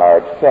by and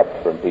large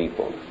kept from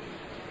people.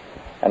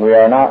 And we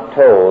are not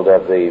told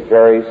of the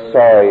very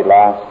sorry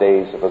last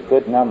days of a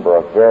good number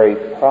of very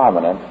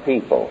prominent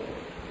people,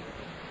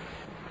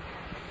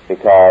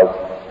 because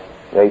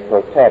they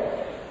protect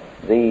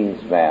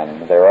these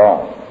men, their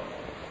own.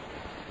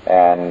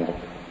 And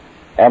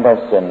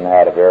Emerson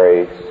had a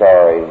very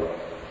sorry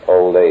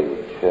old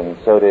age, and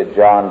so did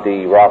John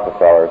D.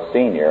 Rockefeller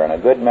Sr. and a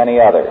good many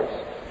others,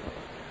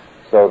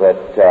 so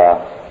that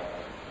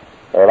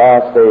their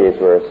last days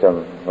were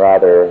some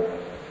rather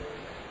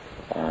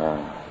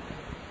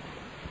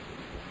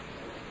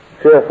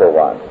fearful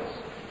ones.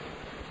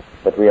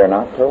 But we are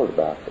not told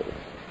about this.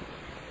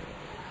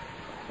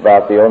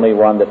 About the only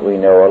one that we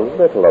know a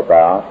little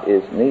about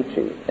is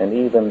Nietzsche, and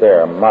even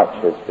there much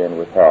has been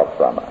withheld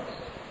from us.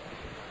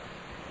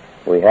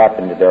 We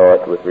happen to know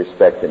it with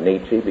respect to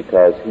Nietzsche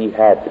because he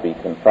had to be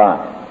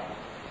confined.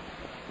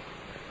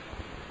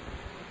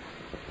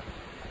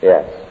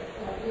 Yes.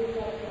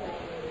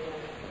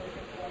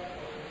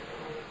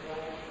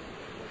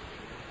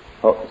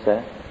 What was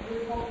that?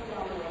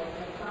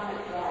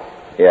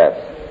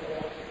 Yes.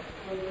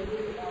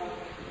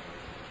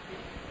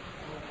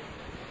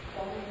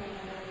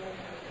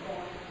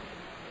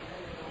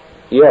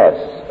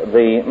 Yes,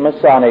 the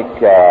Masonic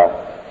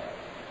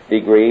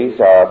degrees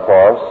are, of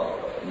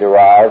course,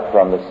 derived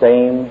from the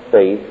same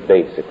faith,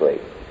 basically,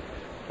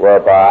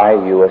 whereby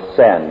you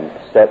ascend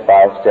step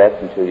by step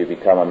until you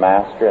become a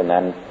master and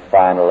then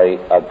finally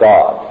a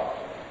god.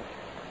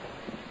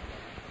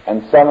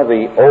 And some of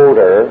the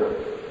older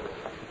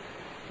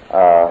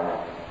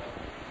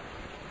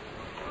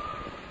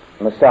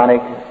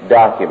Masonic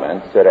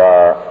documents that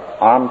are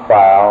on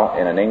file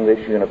in an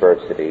English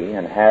university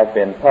and have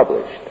been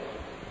published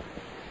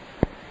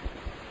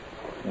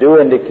do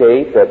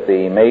indicate that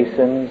the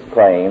Masons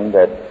claim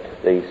that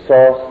the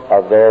source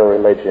of their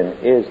religion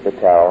is the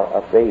Tower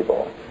of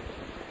Babel,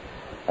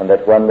 and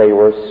that when they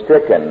were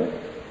stricken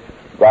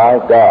by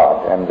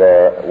God and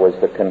there was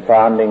the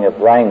confounding of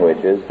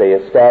languages, they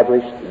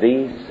established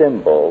these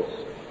symbols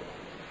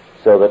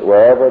so that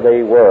wherever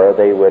they were,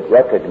 they would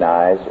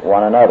recognize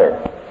one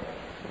another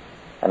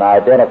and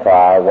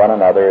identify one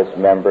another as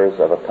members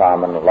of a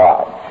common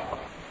lodge.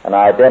 And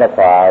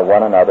identify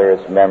one another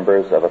as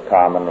members of a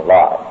common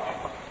lodge.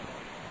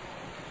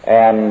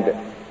 And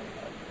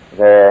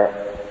there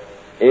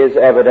is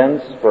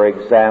evidence, for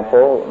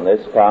example, and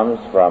this comes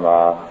from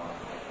a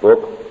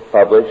book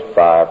published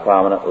by a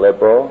prominent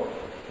liberal,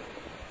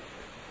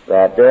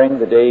 that during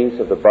the days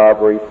of the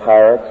Barbary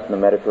pirates in the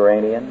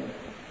Mediterranean,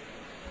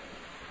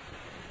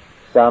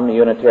 some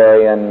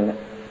Unitarian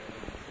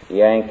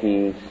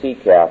Yankee sea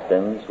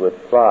captains would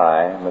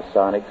fly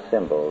Masonic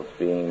symbols,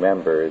 being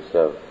members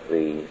of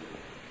the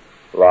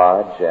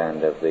lodge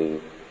and of the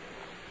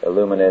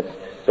Illuminist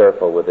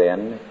circle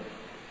within,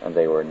 and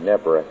they were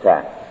never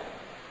attacked.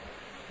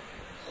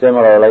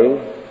 Similarly,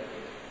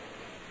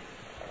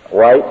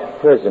 white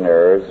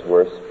prisoners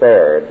were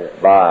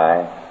spared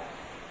by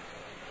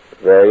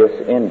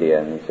various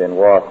Indians in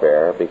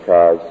warfare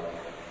because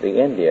the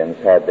Indians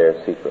had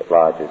their secret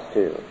lodges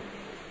too,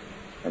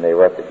 and they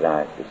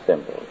recognized the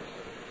symbols.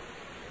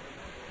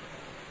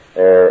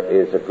 There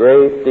is a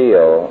great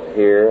deal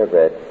here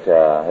that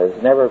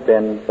has never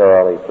been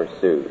thoroughly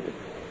pursued,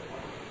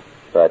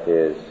 but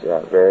is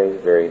very,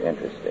 very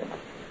interesting.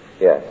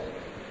 Yes.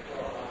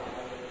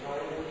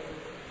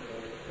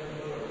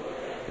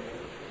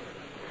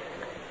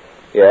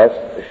 Yes,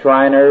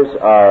 Shriners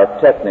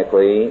are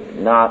technically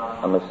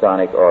not a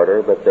Masonic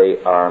order, but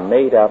they are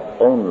made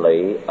up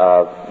only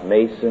of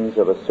Masons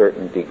of a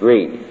certain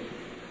degree.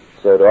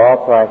 So to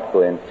all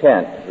practical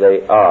intent,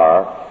 they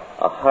are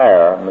a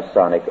higher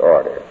Masonic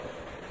order.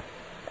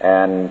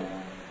 And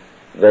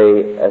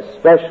they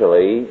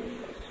especially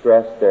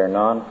stress their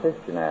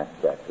non-Christian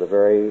aspect, the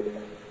very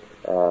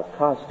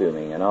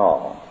costuming and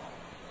all,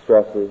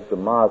 stresses the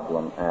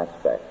Muslim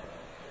aspect.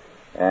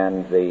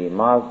 And the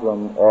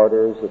Muslim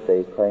orders that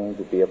they claim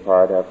to be a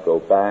part of go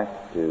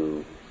back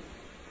to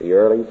the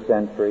early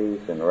centuries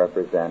and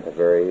represent a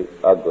very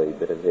ugly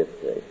bit of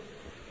history.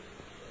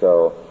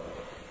 So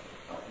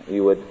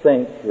you would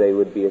think they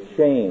would be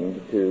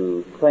ashamed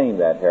to claim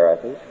that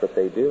heritage, but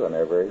they do, and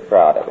they're very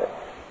proud of it.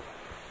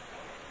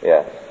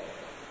 Yes.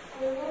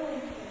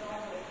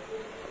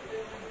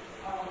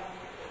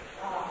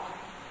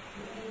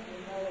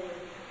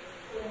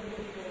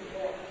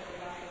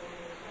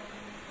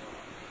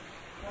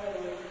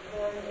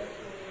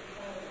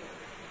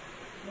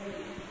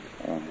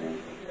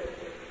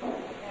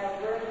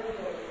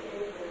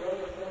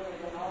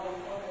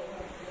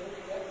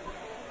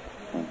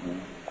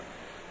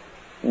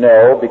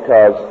 No,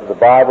 because the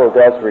Bible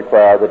does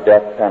require the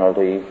death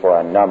penalty for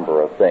a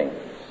number of things.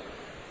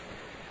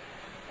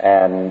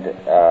 And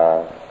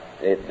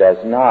it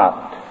does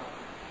not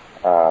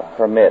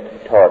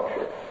permit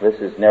torture. This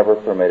is never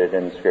permitted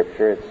in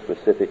Scripture. It's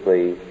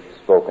specifically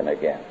spoken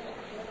against.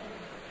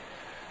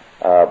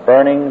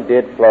 Burning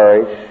did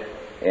flourish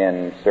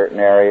in certain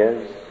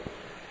areas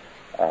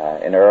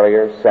in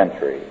earlier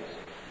centuries.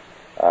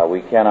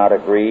 We cannot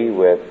agree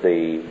with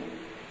the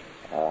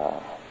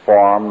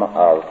form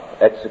of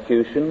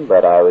execution,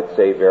 but I would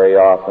say very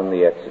often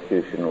the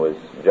execution was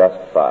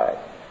justified.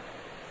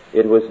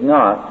 It was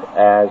not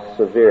as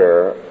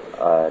severe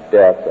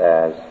death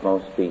as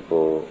most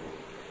people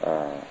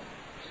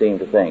seem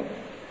to think.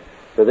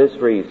 For this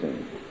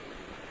reason,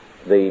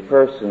 the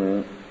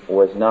person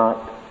was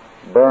not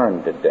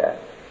burned to death.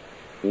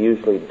 He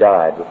usually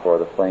died before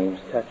the flames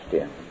touched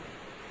him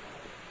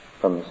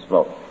from the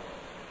smoke.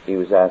 He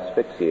was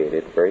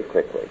asphyxiated very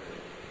quickly.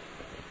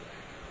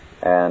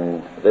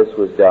 And this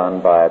was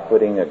done by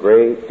putting a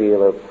great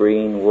deal of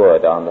green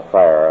wood on the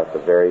fire at the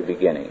very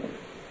beginning.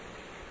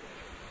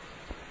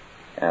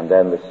 And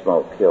then the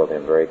smoke killed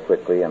him very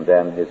quickly, and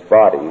then his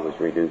body was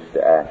reduced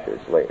to ashes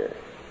later.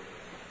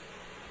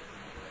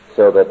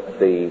 So that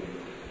the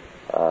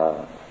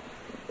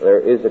there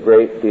is a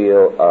great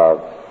deal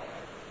of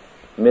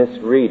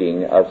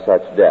misreading of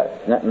such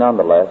deaths.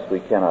 Nonetheless, we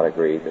cannot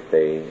agree that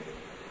they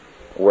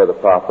were the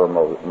proper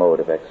mode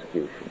of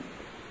execution.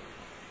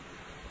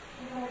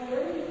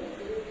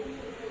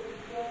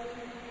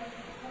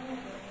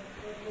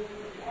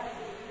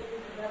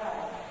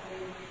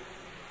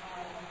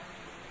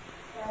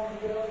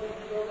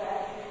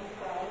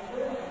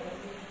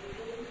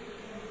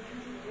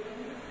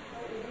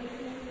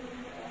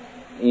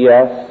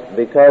 Yes,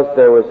 because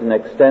there was an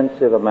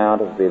extensive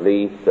amount of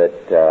belief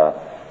that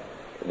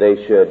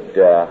they should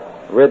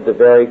rid the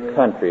very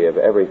country of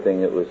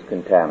everything that was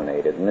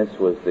contaminated, and this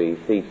was the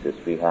thesis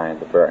behind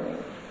the burning.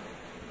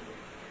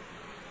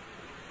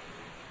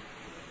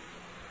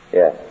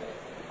 Yes.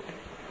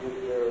 Was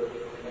there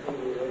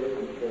any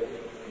relationship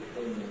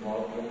between the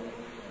Muslims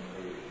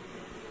and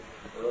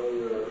the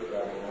earlier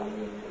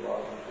Babylonian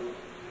philosophy?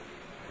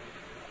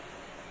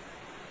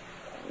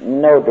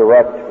 No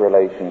direct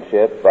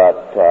relationship,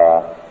 but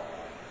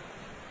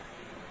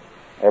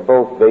they're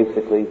both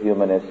basically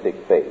humanistic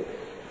faiths.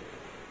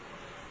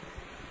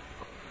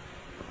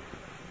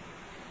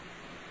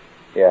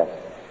 Yes.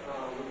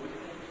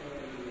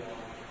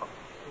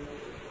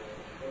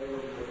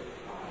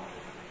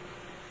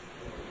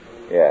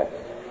 Yes.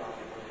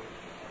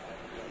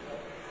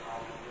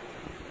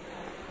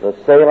 The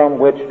Salem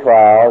witch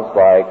trials,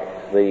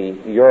 like the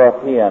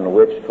European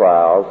witch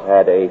trials,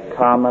 had a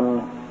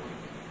common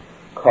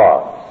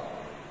cause.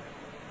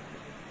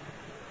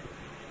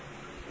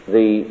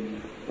 The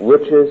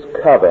witches'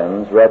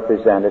 covens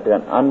represented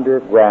an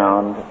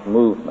underground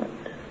movement.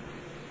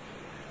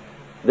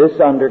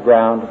 This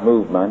underground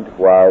movement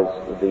was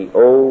the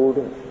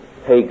old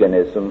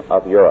paganism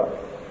of Europe.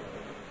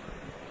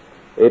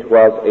 It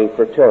was a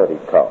fertility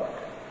cult.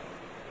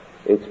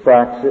 Its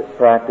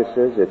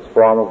practices, its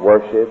form of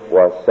worship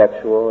was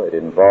sexual. It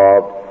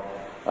involved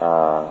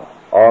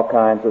all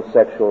kinds of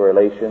sexual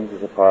relations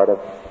as a part of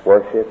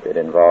worship. It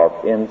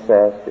involved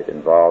incest. It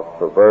involved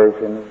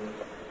perversion.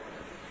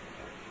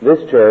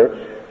 This church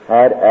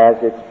had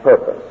as its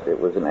purpose, it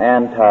was an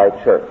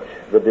anti-church,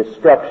 the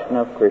destruction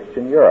of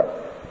Christian Europe.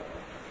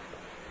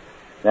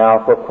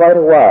 Now, for quite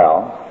a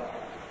while,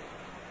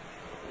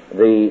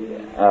 the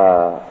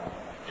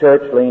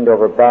church leaned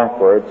over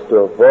backwards to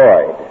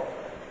avoid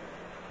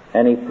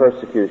any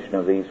persecution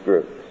of these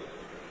groups.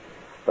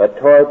 But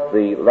towards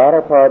the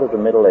latter part of the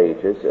Middle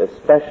Ages,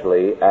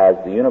 especially as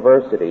the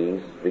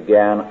universities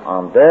began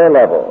on their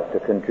level to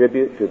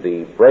contribute to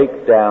the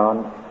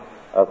breakdown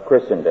of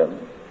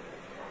Christendom,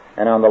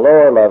 and on the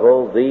lower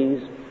level,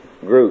 these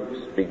groups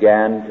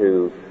began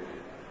to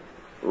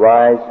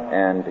rise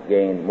and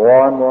gain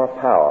more and more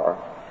power,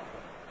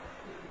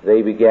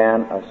 they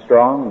began a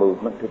strong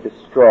movement to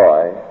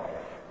destroy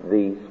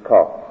these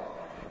cults.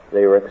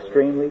 They were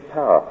extremely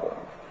powerful.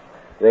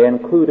 They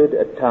included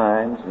at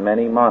times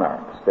many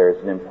monarchs.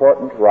 There's an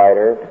important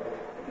writer,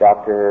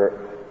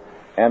 Dr.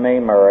 M.A.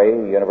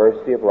 Murray,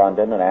 University of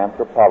London, an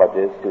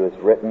anthropologist who has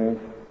written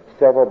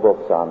several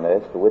books on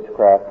this, The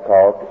Witchcraft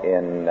Cult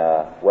in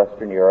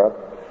Western Europe,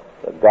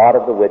 The God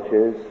of the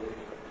Witches,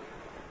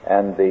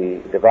 and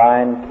The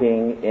Divine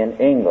King in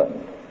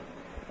England.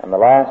 And the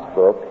last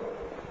book,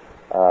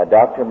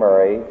 Dr.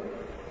 Murray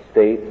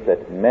states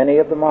that many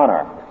of the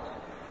monarchs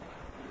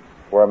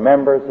were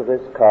members of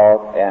this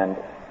cult, and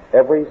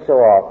every so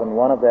often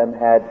one of them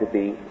had to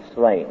be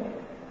slain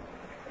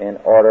in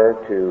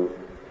order to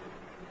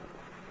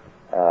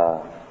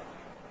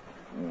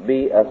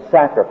be a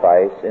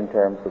sacrifice in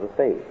terms of the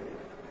faith.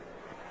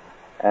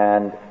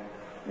 And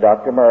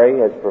Dr. Murray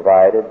has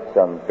provided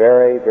some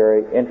very,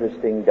 very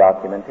interesting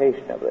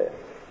documentation of this.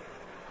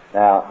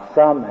 Now,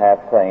 some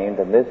have claimed,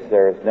 and this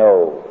there is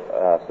no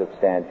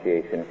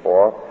substantiation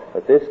for,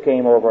 but this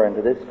came over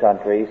into this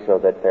country so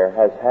that there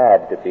has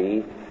had to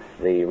be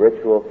the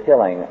ritual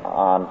killing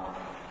on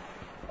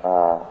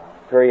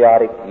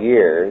periodic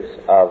years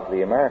of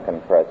the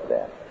American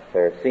president.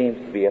 There seems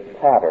to be a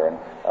pattern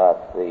of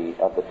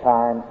the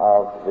time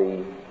of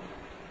the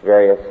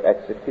various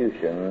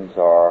executions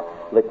or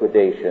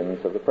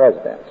liquidations of the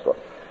presidents. So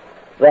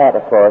that,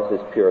 of course,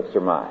 is pure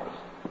surmise.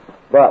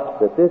 But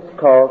that this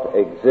cult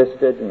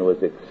existed and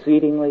was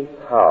exceedingly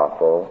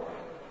powerful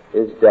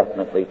is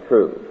definitely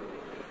true.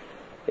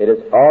 It has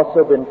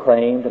also been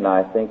claimed, and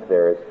I think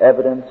there is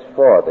evidence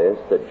for this,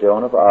 that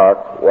Joan of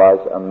Arc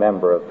was a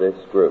member of this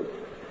group.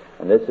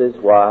 And this is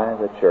why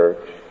the church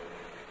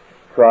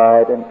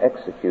tried and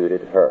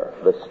executed her.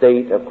 The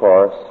state, of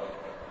course,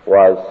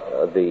 was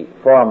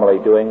formally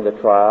doing the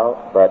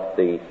trial, but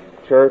the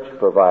church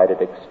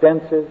provided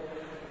extensive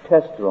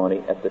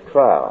testimony at the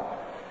trial.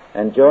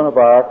 And Joan of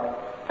Arc,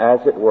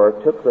 as it were,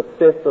 took the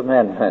Fifth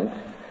Amendment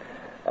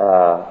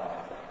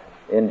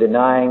in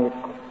denying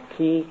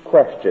key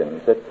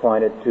questions that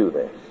pointed to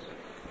this.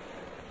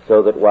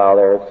 So that while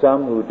there are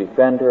some who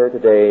defend her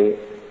today,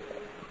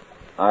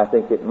 I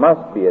think it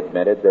must be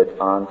admitted that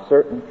on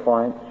certain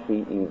points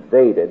she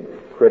evaded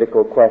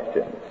critical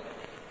questions.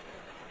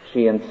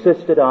 She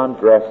insisted on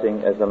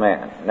dressing as a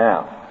man.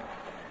 Now,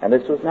 and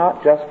this was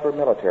not just for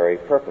military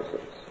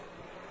purposes.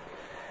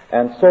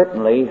 And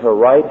certainly her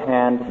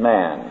right-hand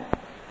man,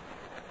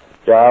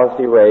 Giles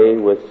de Rais,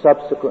 was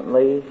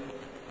subsequently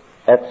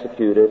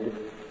executed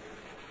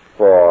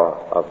for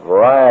a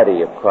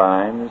variety of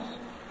crimes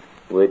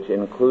which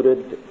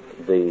included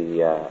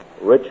the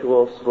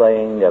ritual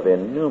slaying of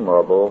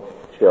innumerable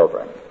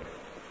children.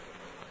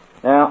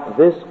 Now,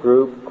 this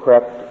group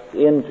crept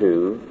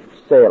into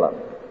Salem.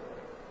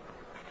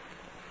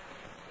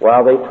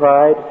 While they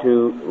tried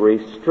to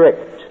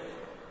restrict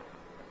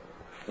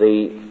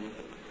the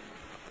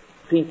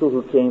people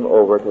who came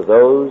over to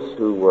those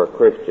who were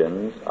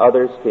Christians,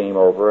 others came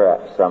over,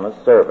 some as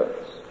servants.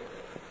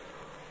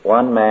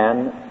 One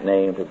man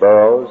named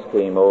Burroughs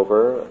came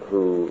over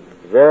who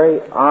very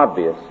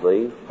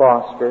obviously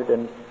fostered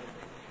and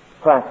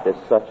practiced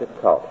such a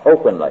cult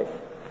openly.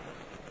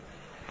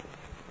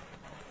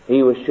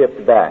 He was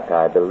shipped back,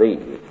 I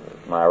believe.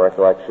 My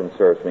recollection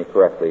serves me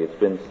correctly. It's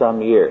been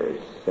some years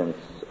since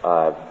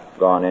I've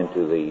gone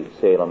into the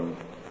Salem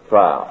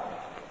trial.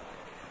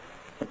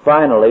 And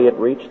finally, it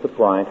reached the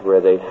point where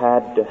they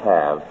had to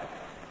have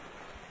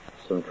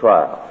some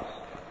trials.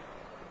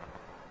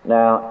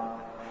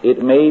 Now,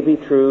 it may be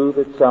true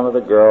that some of the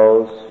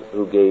girls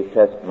who gave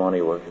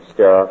testimony were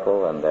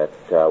hysterical and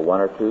that one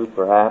or two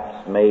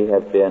perhaps may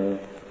have been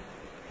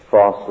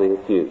falsely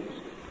accused.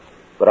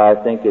 But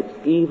I think it's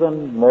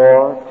even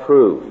more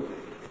true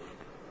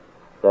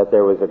that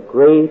there was a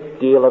great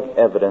deal of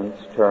evidence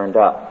turned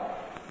up,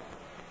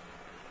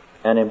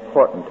 and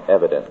important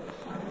evidence.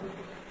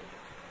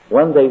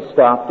 When they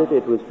stopped it,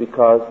 it was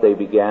because they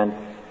began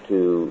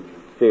to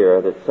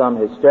fear that some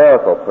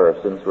hysterical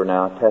persons were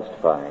now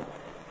testifying.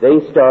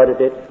 They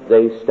started it,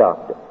 they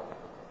stopped it.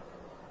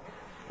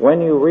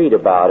 When you read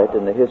about it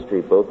in the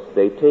history books,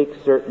 they take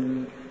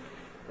certain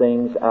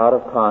things out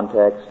of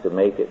context to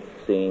make it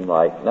seem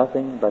like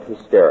nothing but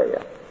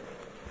hysteria.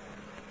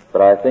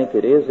 But I think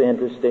it is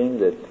interesting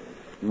that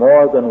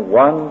more than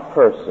one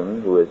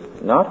person who is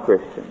not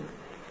Christian,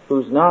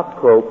 who's not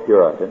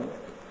pro-Puritan,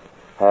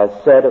 has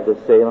said of the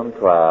Salem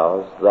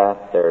trials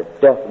that there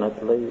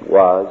definitely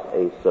was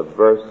a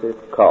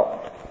subversive cult.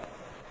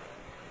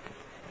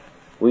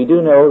 We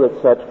do know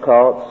that such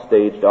cults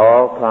staged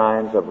all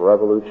kinds of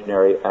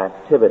revolutionary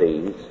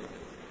activities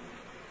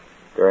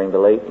during the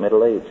late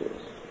Middle Ages.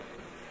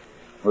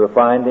 We're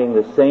finding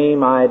the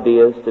same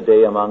ideas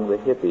today among the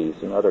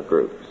hippies and other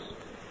groups.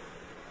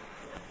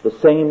 The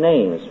same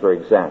names, for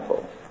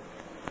example.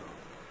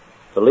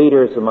 The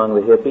leaders among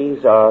the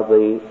hippies are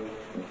the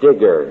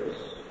Diggers.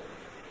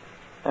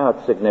 Now,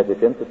 it's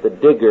significant that the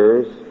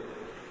Diggers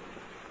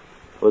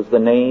was the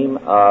name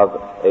of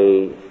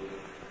a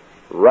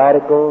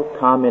radical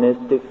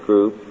communistic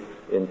group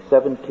in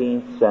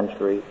 17th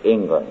century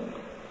England.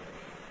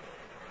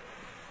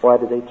 Why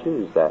did they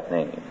choose that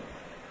name?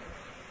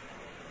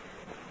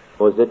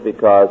 Was it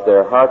because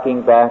they're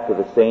harking back to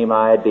the same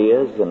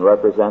ideas and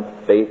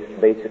represent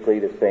basically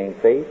the same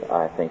faith?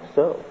 I think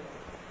so.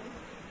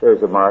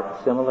 There's a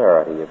marked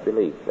similarity of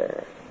belief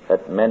there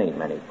at many,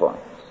 many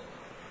points.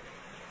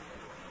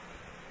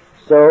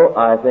 So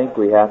I think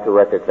we have to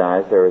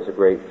recognize there is a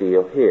great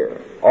deal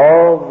here.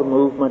 All the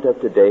movement of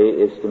today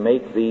is to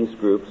make these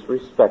groups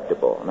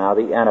respectable. Now,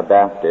 the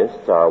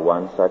Anabaptists are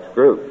one such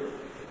group.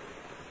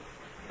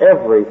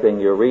 Everything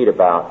you read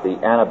about the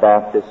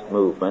Anabaptist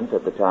movement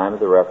at the time of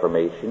the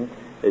Reformation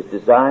is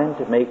designed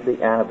to make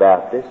the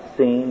Anabaptists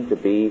seem to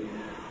be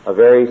a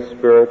very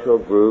spiritual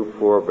group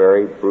who are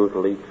very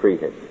brutally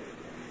treated.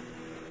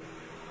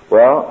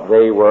 Well,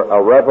 they were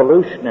a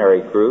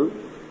revolutionary group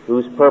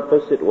whose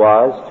purpose it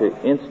was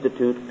to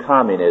institute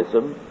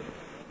communism,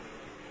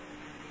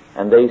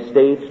 and they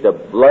staged a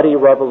bloody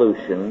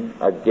revolution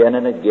again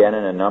and again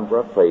in a number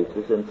of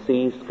places and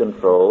seized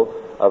control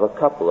of a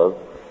couple of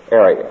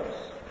areas.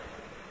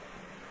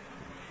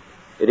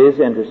 It is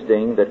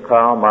interesting that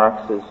Karl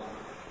Marx's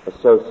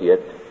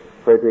associate,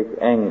 Friedrich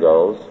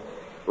Engels,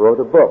 wrote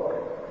a book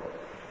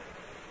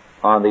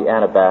on the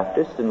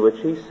Anabaptists in which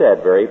he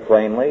said very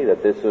plainly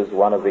that this was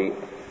one of the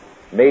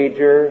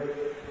major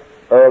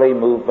early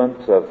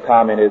movements of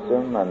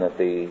communism, and that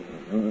the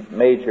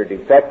major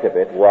defect of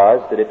it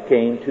was that it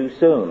came too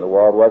soon. The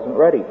world wasn't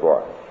ready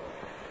for it.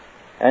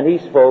 And he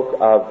spoke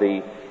of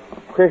the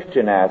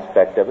Christian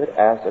aspect of it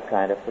as a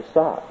kind of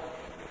facade.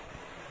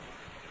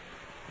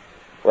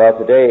 Well,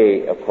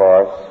 today, of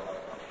course,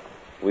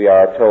 we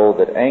are told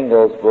that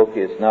Engels' book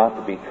is not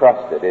to be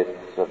trusted.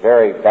 It's a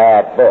very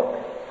bad book.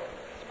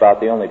 It's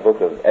about the only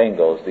book of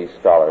Engels these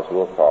scholars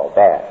will call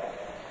bad.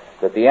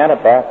 That the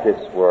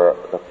Anabaptists were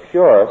the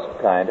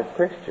purest kind of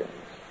Christians.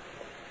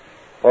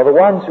 Well, the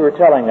ones who are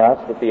telling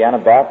us that the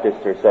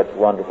Anabaptists are such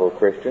wonderful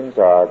Christians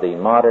are the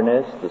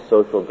modernists, the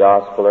social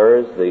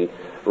gospelers, the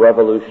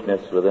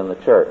revolutionists within the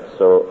church.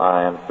 So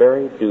I am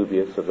very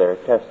dubious of their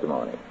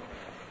testimony.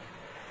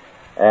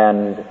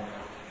 And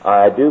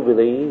I do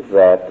believe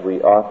that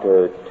we ought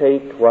to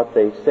take what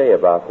they say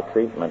about the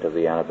treatment of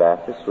the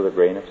Anabaptists with a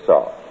grain of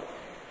salt.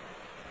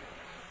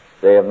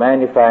 They have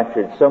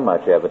manufactured so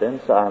much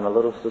evidence, I'm a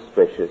little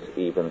suspicious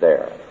even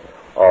there.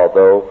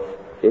 Although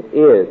it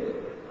is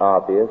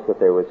obvious that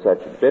there was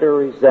such bitter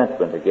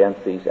resentment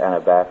against these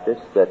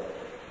Anabaptists that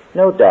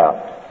no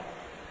doubt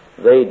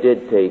they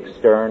did take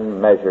stern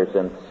measures,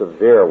 and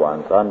severe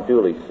ones,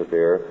 unduly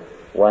severe,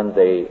 when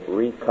they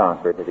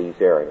reconquered these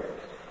areas.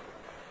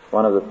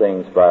 One of the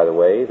things, by the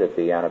way, that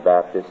the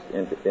Anabaptists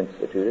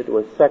instituted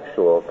was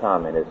sexual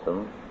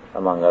communism,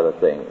 among other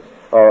things.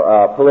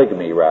 Or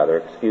polygamy,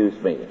 rather,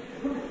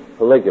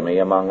 polygamy,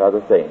 among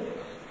other things.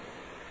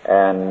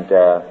 And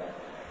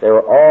there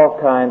were all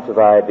kinds of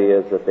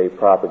ideas that they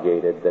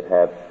propagated that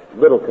have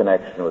little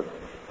connection with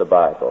the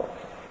Bible,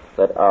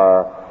 that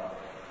are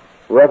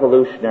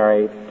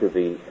revolutionary to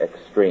the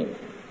extreme.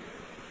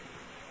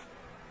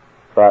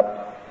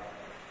 But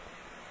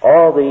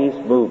all these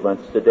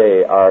movements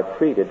today are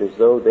treated as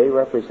though they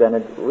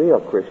represented real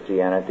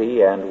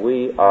Christianity, and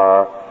we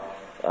are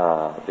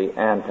the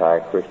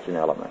anti-Christian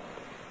element.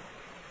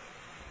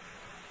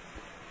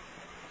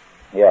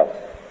 Yes.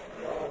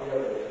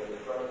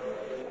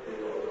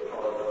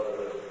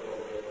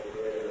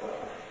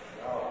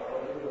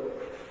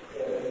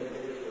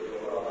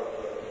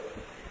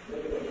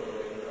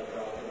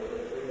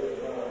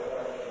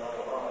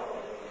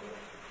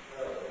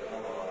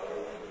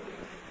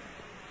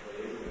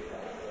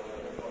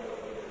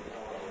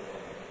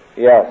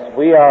 Yes,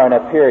 we are in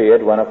a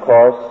period when, of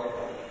course,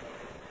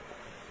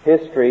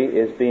 history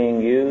is being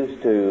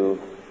used to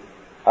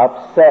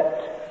upset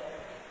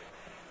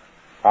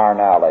our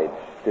knowledge,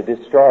 to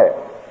destroy it.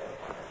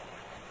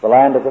 The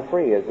Land of the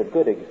Free is a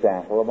good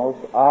example, a most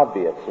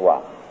obvious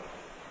one.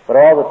 But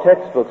all the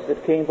textbooks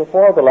that came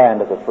before the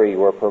Land of the Free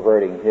were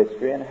perverting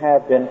history, and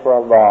have been for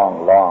a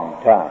long,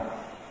 long time,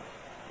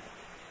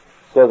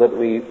 so that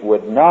we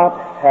would not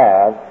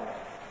have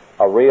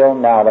a real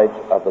knowledge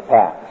of the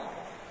past.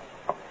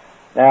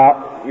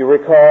 Now, you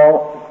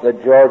recall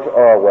that George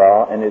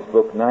Orwell, in his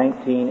book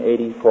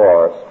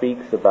 1984,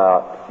 speaks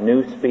about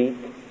newspeak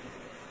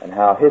and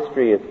how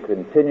history is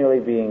continually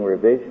being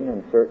revisioned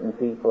and certain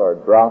people are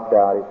dropped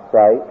out of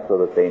sight so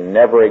that they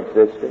never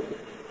existed.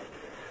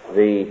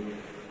 The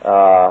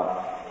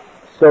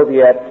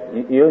Soviet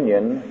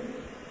Union,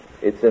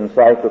 its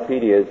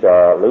encyclopedias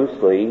are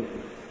loosely,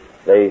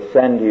 they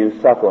send you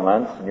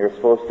supplements, and you're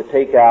supposed to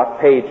take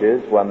out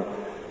pages when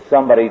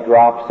somebody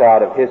drops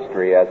out of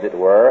history, as it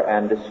were,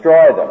 and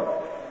destroy them,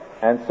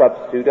 and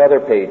substitute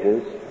other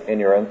pages in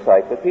your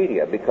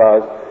encyclopedia,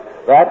 because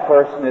that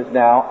person is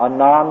now a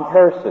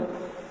non-person.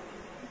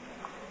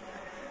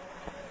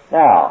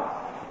 Now,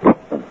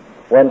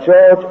 when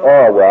George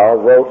Orwell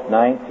wrote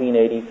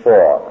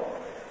 1984,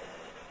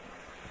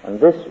 and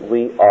this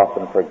we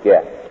often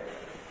forget,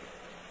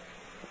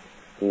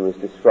 he was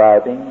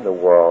describing the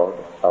world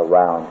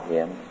around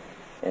him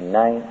in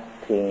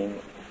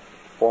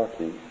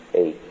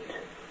 1948.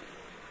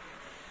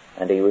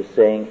 And he was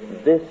saying,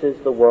 this is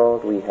the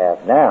world we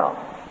have now.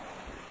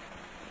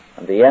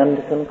 And the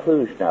end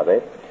conclusion of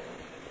it,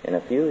 in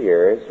a few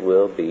years,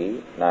 will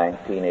be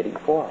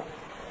 1984.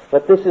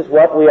 But this is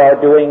what we are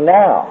doing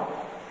now.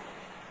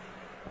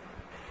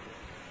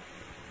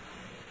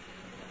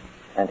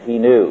 And he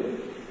knew.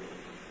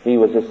 He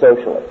was a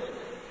socialist.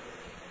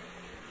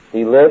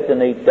 He lived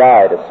and he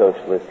died a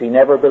socialist. He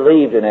never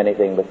believed in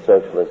anything but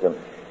socialism.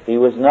 He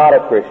was not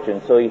a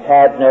Christian, so he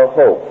had no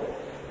hope.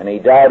 And he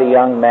died a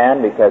young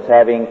man because,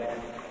 having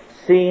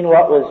seen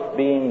what was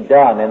being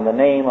done in the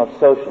name of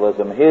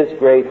socialism, his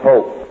great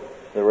hope,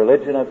 the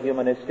religion of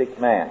humanistic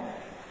man,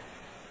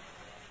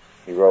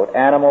 he wrote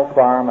Animal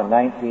Farm in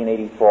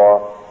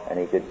 1984, and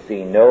he could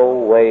see no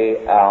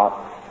way out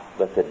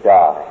but to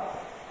die.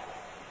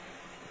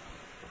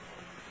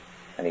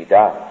 And he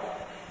died.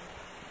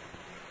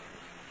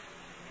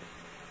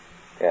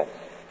 Yes.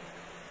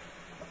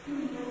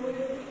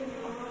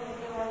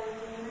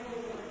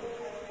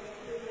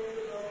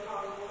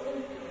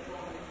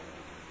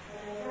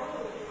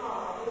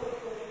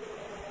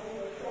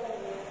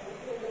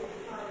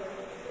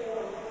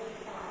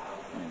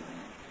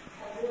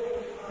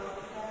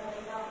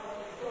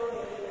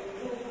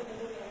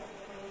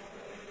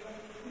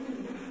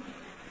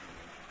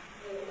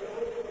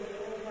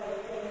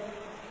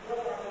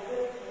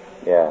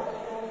 Yes.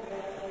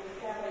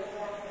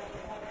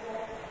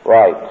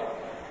 Right.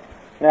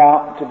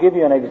 Now, to give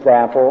you an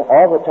example,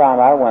 all the time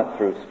I went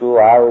through school,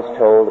 I was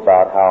told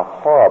about how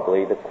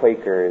horribly the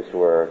Quakers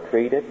were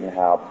treated and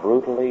how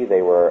brutally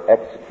they were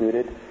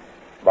executed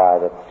by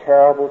the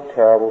terrible,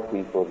 terrible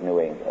people of New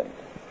England.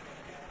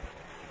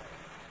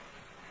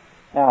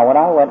 Now, when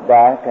I went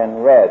back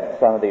and read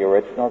some of the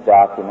original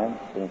documents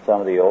and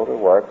some of the older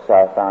works,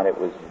 I found it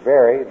was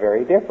very,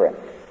 very different.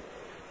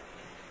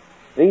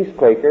 These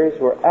Quakers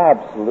were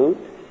absolute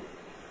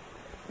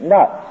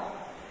nuts.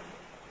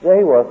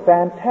 They were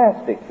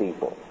fantastic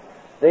people.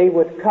 They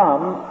would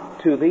come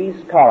to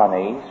these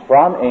colonies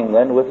from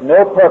England with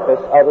no purpose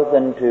other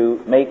than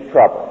to make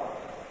trouble.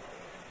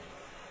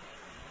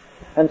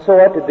 And so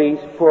what did these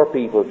poor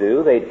people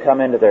do? They'd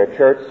come into their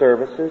church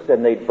services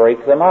and they'd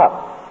break them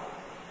up.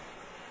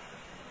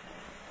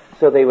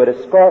 So they would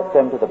escort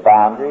them to the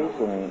boundaries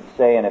and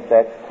say, in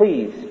effect,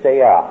 please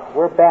stay out.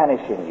 We're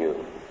banishing you.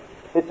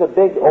 It's a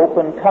big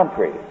open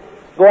country.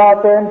 Go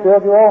out there and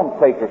build your own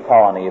Quaker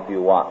colony if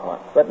you want one.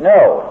 But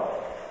no,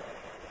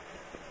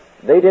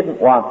 they didn't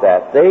want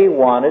that. They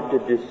wanted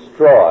to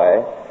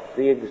destroy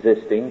the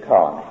existing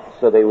colony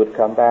so they would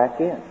come back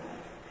in.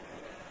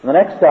 And the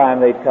next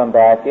time they'd come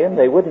back in,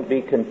 they wouldn't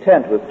be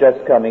content with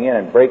just coming in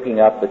and breaking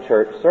up the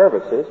church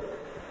services.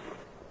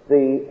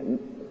 The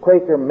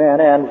Quaker men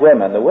and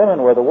women, the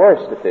women were the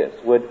worst at this,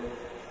 would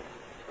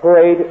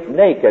parade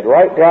naked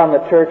right down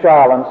the church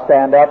aisle and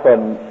stand up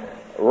and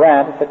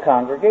rant at the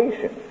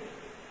congregation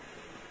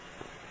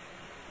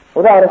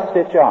without a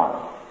stitch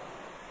on.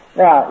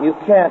 Now, you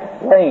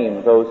can't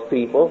blame those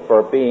people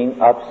for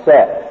being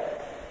upset.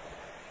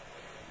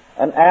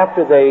 And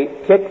after they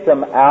kicked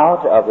them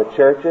out of the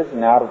churches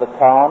and out of the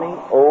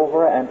colony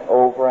over and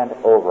over and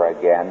over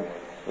again,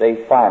 they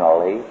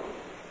finally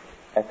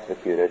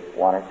executed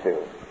one or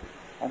two.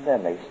 And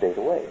then they stayed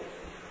away.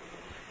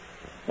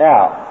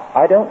 Now,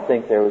 I don't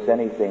think there was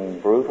anything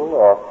brutal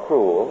or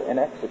cruel in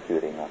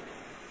executing them.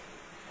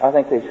 I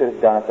think they should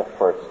have done it the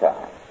first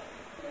time.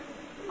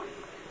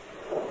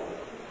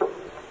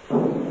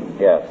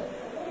 Yes.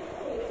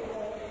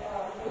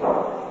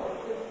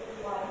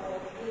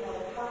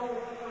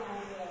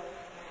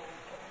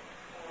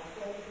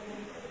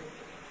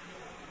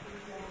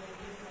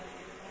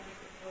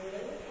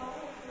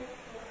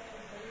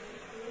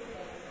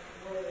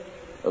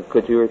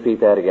 Could you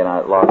repeat that again?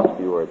 I lost a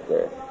few words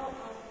there.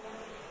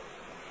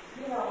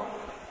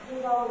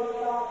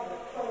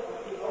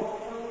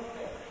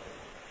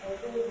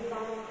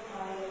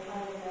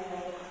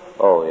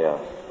 Oh, yes.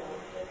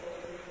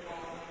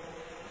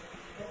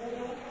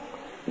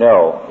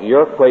 No,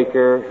 your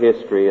Quaker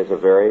history is a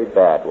very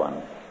bad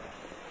one.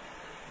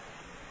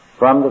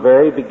 From the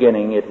very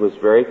beginning, it was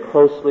very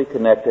closely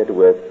connected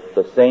with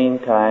the same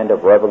kind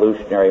of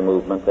revolutionary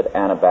movement that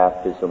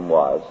Anabaptism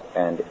was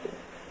and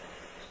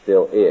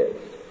still is.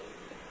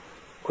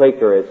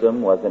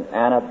 Quakerism was an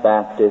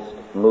Anabaptist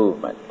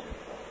movement.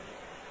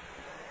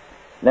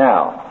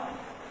 Now,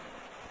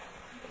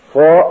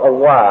 for a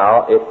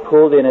while, it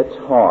pulled in its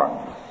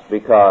horns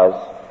because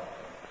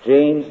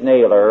James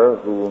Naylor,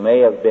 who may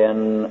have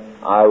been,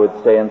 I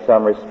would say in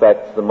some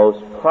respects, the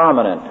most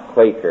prominent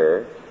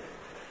Quaker,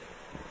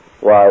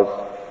 was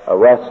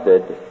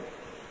arrested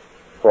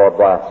for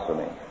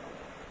blasphemy.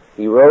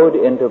 He rode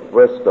into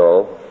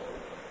Bristol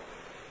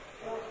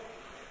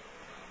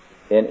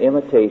in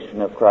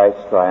imitation of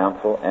Christ's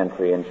triumphal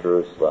entry in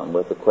Jerusalem,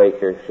 with the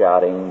Quakers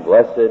shouting,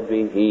 "Blessed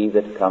be he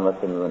that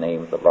cometh in the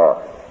name of the Lord,"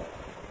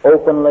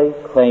 openly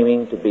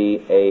claiming to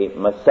be a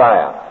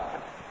Messiah.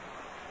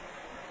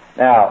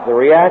 Now, the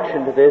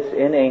reaction to this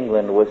in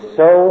England was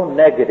so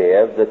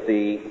negative that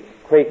the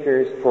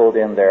Quakers pulled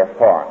in their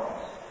horns.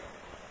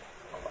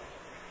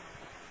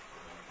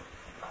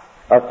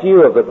 A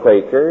few of the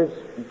Quakers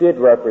did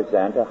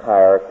represent a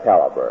higher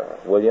caliber.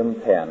 William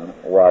Penn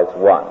was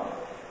one.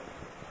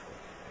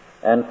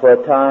 And for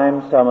a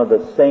time, some of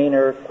the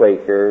saner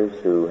Quakers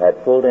who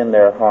had pulled in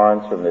their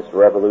horns from this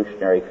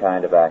revolutionary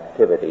kind of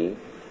activity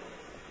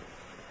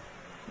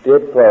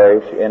did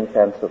flourish in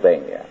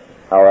Pennsylvania.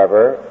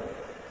 However,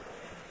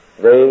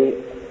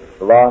 they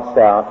lost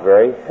out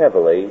very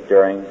heavily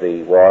during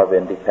the War of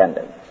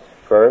Independence.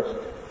 First,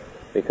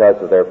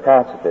 because of their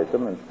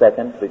pacifism, and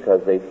second,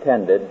 because they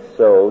tended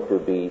so to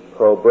be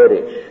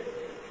pro-British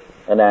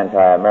and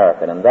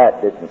anti-American, and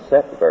that didn't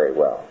set very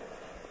well.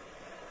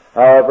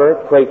 However,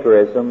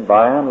 Quakerism,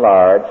 by and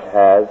large,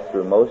 has,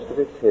 through most of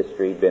its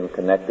history, been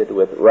connected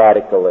with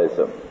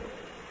radicalism.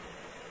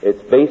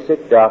 Its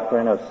basic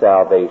doctrine of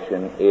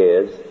salvation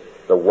is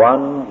the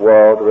one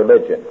world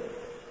religion.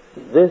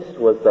 This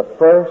was the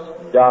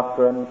first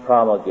doctrine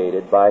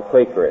promulgated by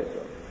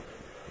Quakerism,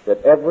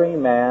 that every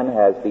man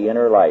has the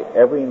inner light,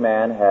 every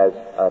man has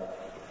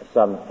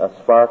a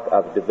spark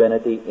of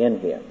divinity in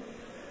him,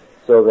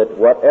 so that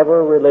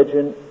whatever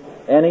religion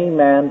any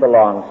man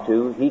belongs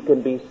to, he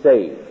can be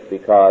saved,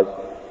 because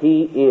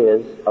he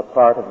is a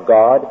part of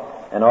God,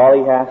 and all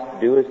he has to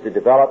do is to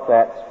develop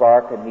that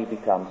spark and he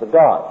becomes a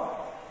God.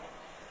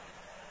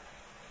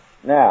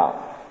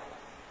 Now,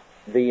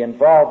 the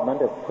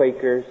involvement of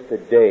Quakers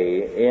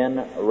today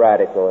in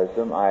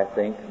radicalism, I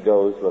think,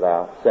 goes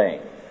without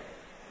saying.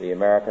 The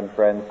American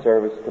Friends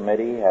Service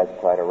Committee has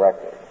quite a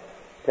record.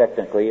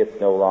 Technically, it's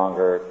no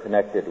longer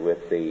connected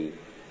with the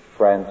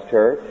Friends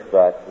Church,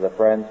 but the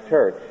Friends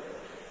Church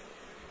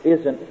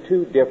isn't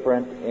too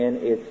different in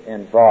its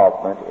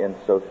involvement in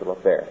social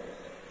affairs.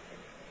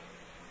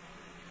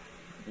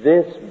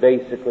 This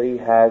basically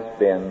has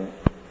been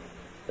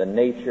the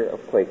nature of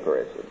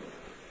Quakerism.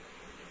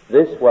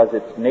 This was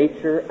its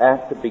nature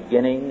at the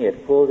beginning.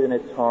 It pulled in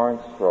its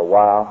horns for a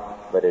while,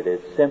 but it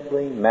is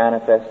simply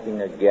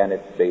manifesting again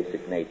its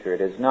basic nature. It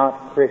is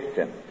not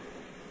Christian.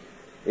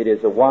 It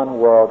is a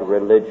one-world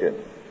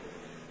religion.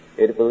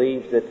 It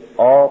believes that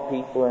all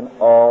people in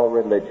all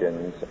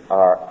religions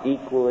are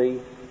equally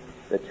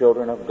the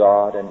children of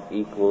God and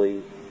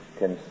equally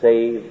can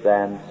save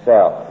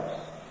themselves.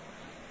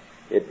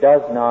 It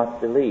does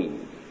not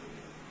believe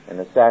in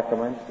the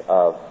sacraments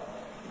of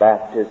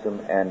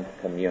baptism and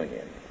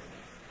communion.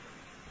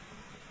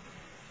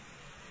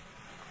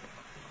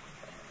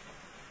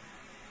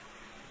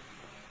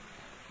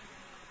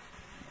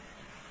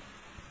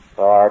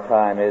 our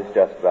time is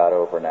just about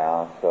over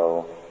now,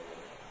 so...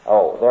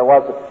 Oh, there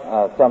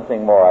was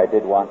something more I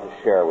did want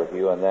to share with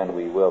you, and then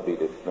we will be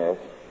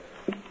dismissed.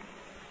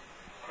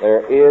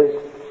 There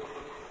is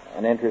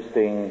an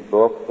interesting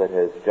book that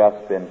has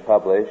just been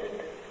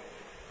published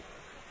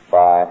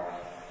by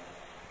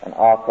an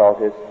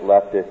occultist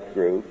leftist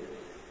group,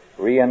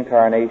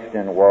 Reincarnation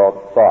in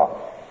World Thought.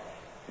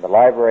 The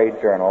Library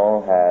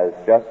Journal has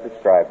just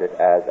described it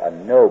as a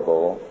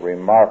noble,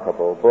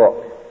 remarkable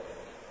book.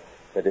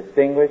 The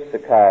distinguished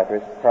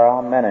psychiatrist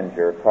Karl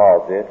Menninger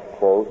calls it,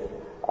 quote,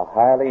 a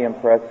highly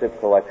impressive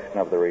collection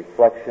of the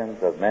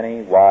reflections of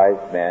many wise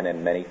men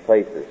in many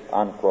places,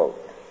 unquote.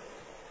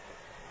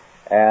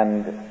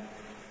 And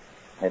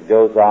it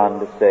goes on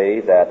to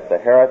say that the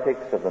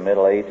heretics of the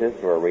Middle Ages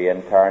were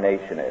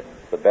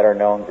reincarnationists. The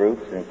better-known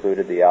groups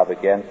included the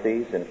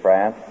Albigenses in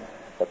France,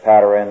 the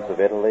Patarins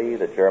of Italy,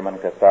 the German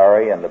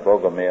Cathari, and the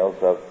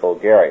Bogomils of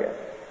Bulgaria.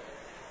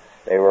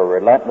 They were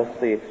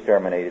relentlessly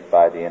exterminated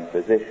by the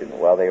Inquisition.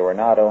 Well, they were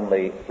not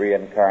only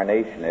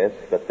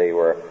reincarnationists, but they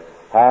were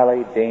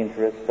highly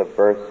dangerous,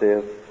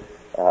 subversive,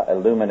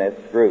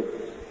 illuminist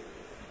groups.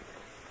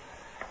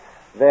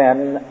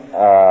 Then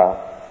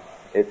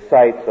it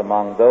cites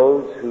among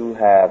those who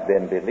have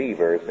been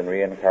believers in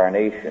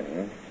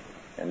reincarnation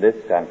in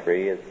this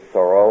country is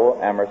Thoreau,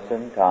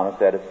 Emerson,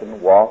 Thomas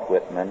Edison, Walt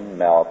Whitman,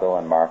 Melville,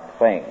 and Mark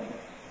Twain.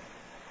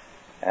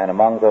 And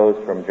among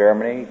those from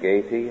Germany,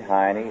 Goethe,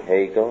 Heine,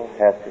 Hegel,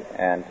 Hesse,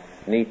 and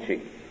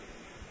Nietzsche.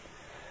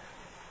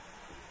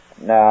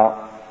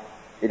 Now,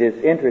 it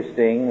is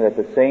interesting that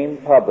the same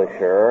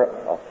publisher,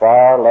 a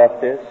far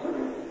leftist,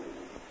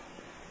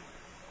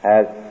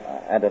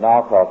 and an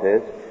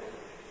occultist,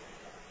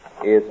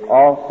 is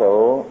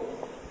also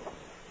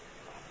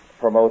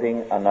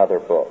promoting another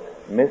book,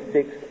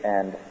 Mystics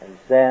and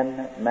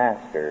Zen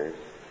Masters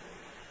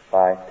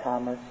by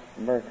Thomas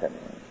Merton.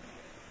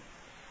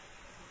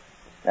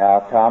 Now,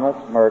 Thomas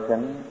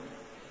Merton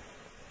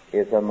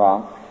is a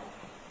monk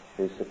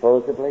who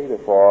supposedly,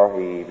 before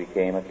he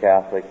became a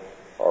Catholic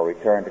or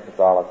returned to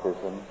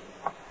Catholicism,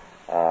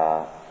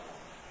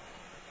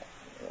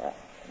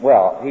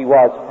 he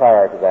was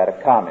prior to that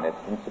a communist,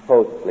 and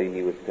supposedly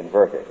he was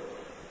converted.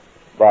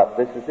 But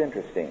this is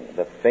interesting.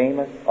 The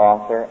famous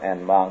author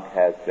and monk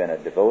has been a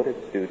devoted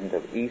student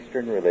of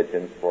Eastern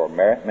religions for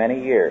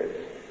many years,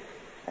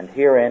 and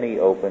herein he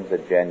opens a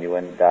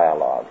genuine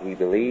dialogue. He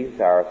believes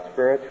our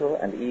spiritual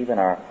and even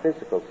our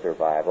physical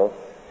survival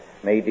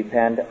may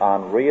depend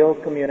on real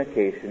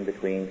communication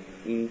between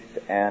East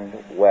and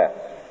West.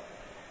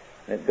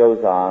 And it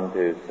goes on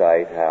to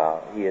cite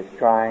how he is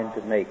trying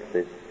to make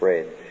this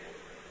bridge.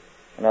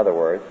 In other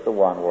words, the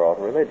one world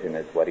religion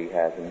is what he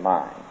has in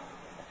mind.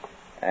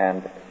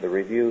 And the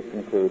review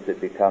concludes it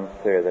becomes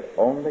clear that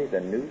only the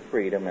new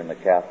freedom in the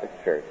Catholic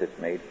Church has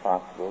made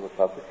possible the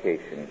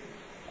publication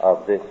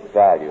of this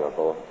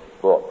valuable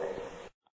book.